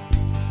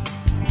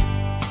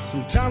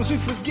 Sometimes we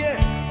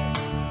forget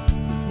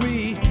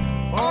we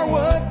are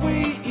what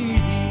we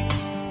eat.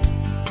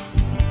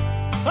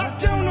 I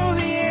don't know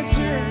the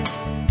answer.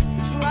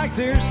 It's like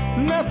there's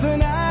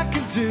nothing I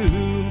can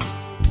do.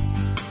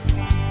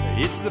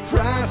 It's the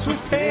price we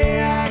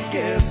pay, I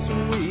guess,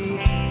 when we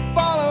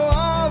follow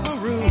all the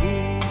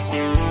rules.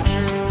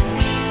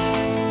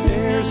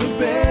 There's a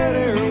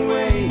better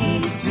way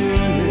to do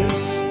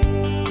this.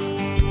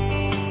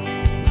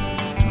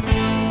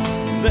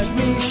 Let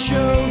me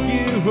show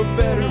you a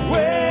better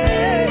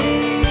way.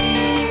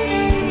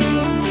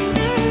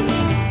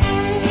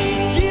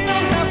 You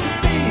don't have to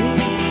be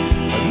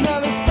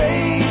another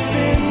face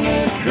in the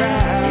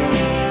crowd.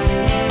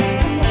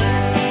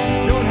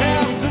 You don't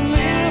have to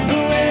live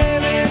the way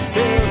they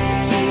tell you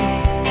to.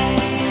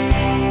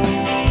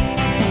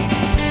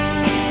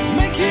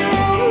 Make your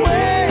own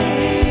way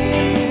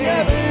and the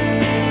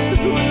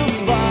others will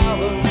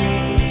follow.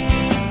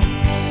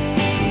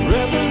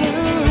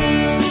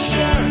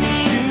 Revolution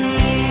is you.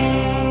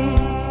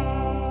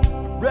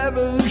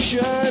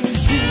 Revolution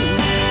is you.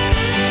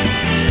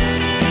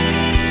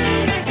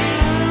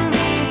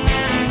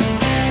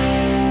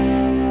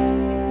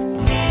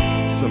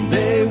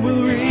 Someday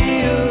we'll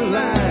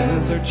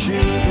realize our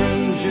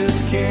children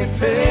just can't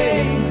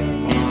pay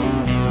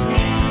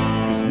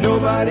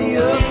nobody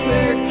up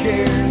there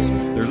cares.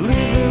 They're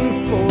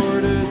living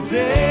for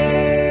today.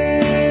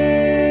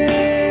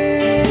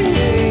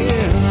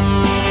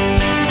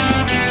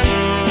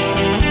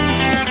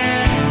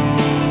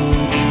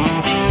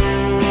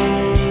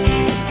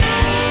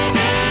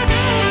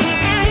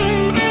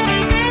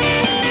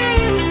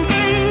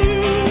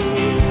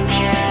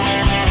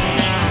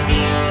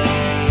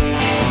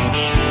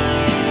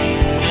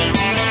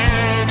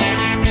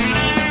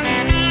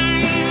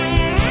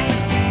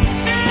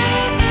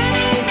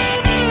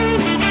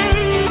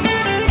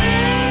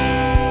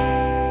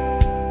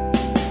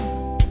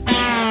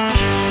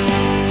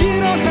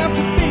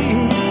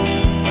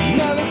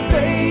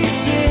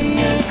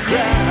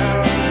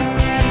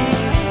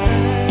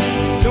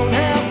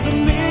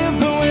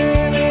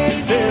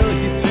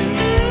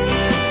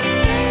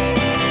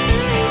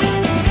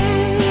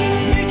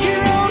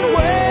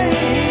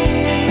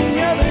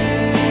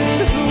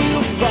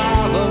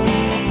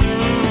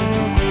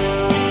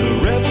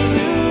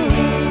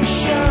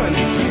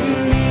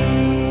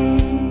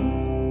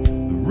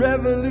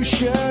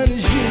 Revolution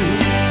is you.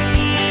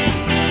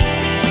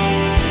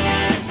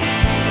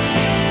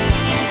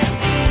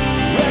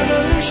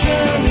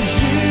 Revolution is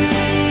you.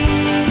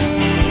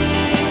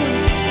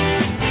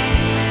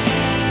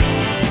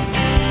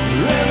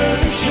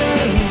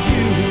 Revolution is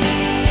you.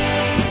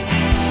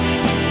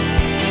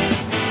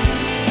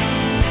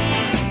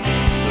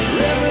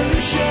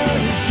 Revolution.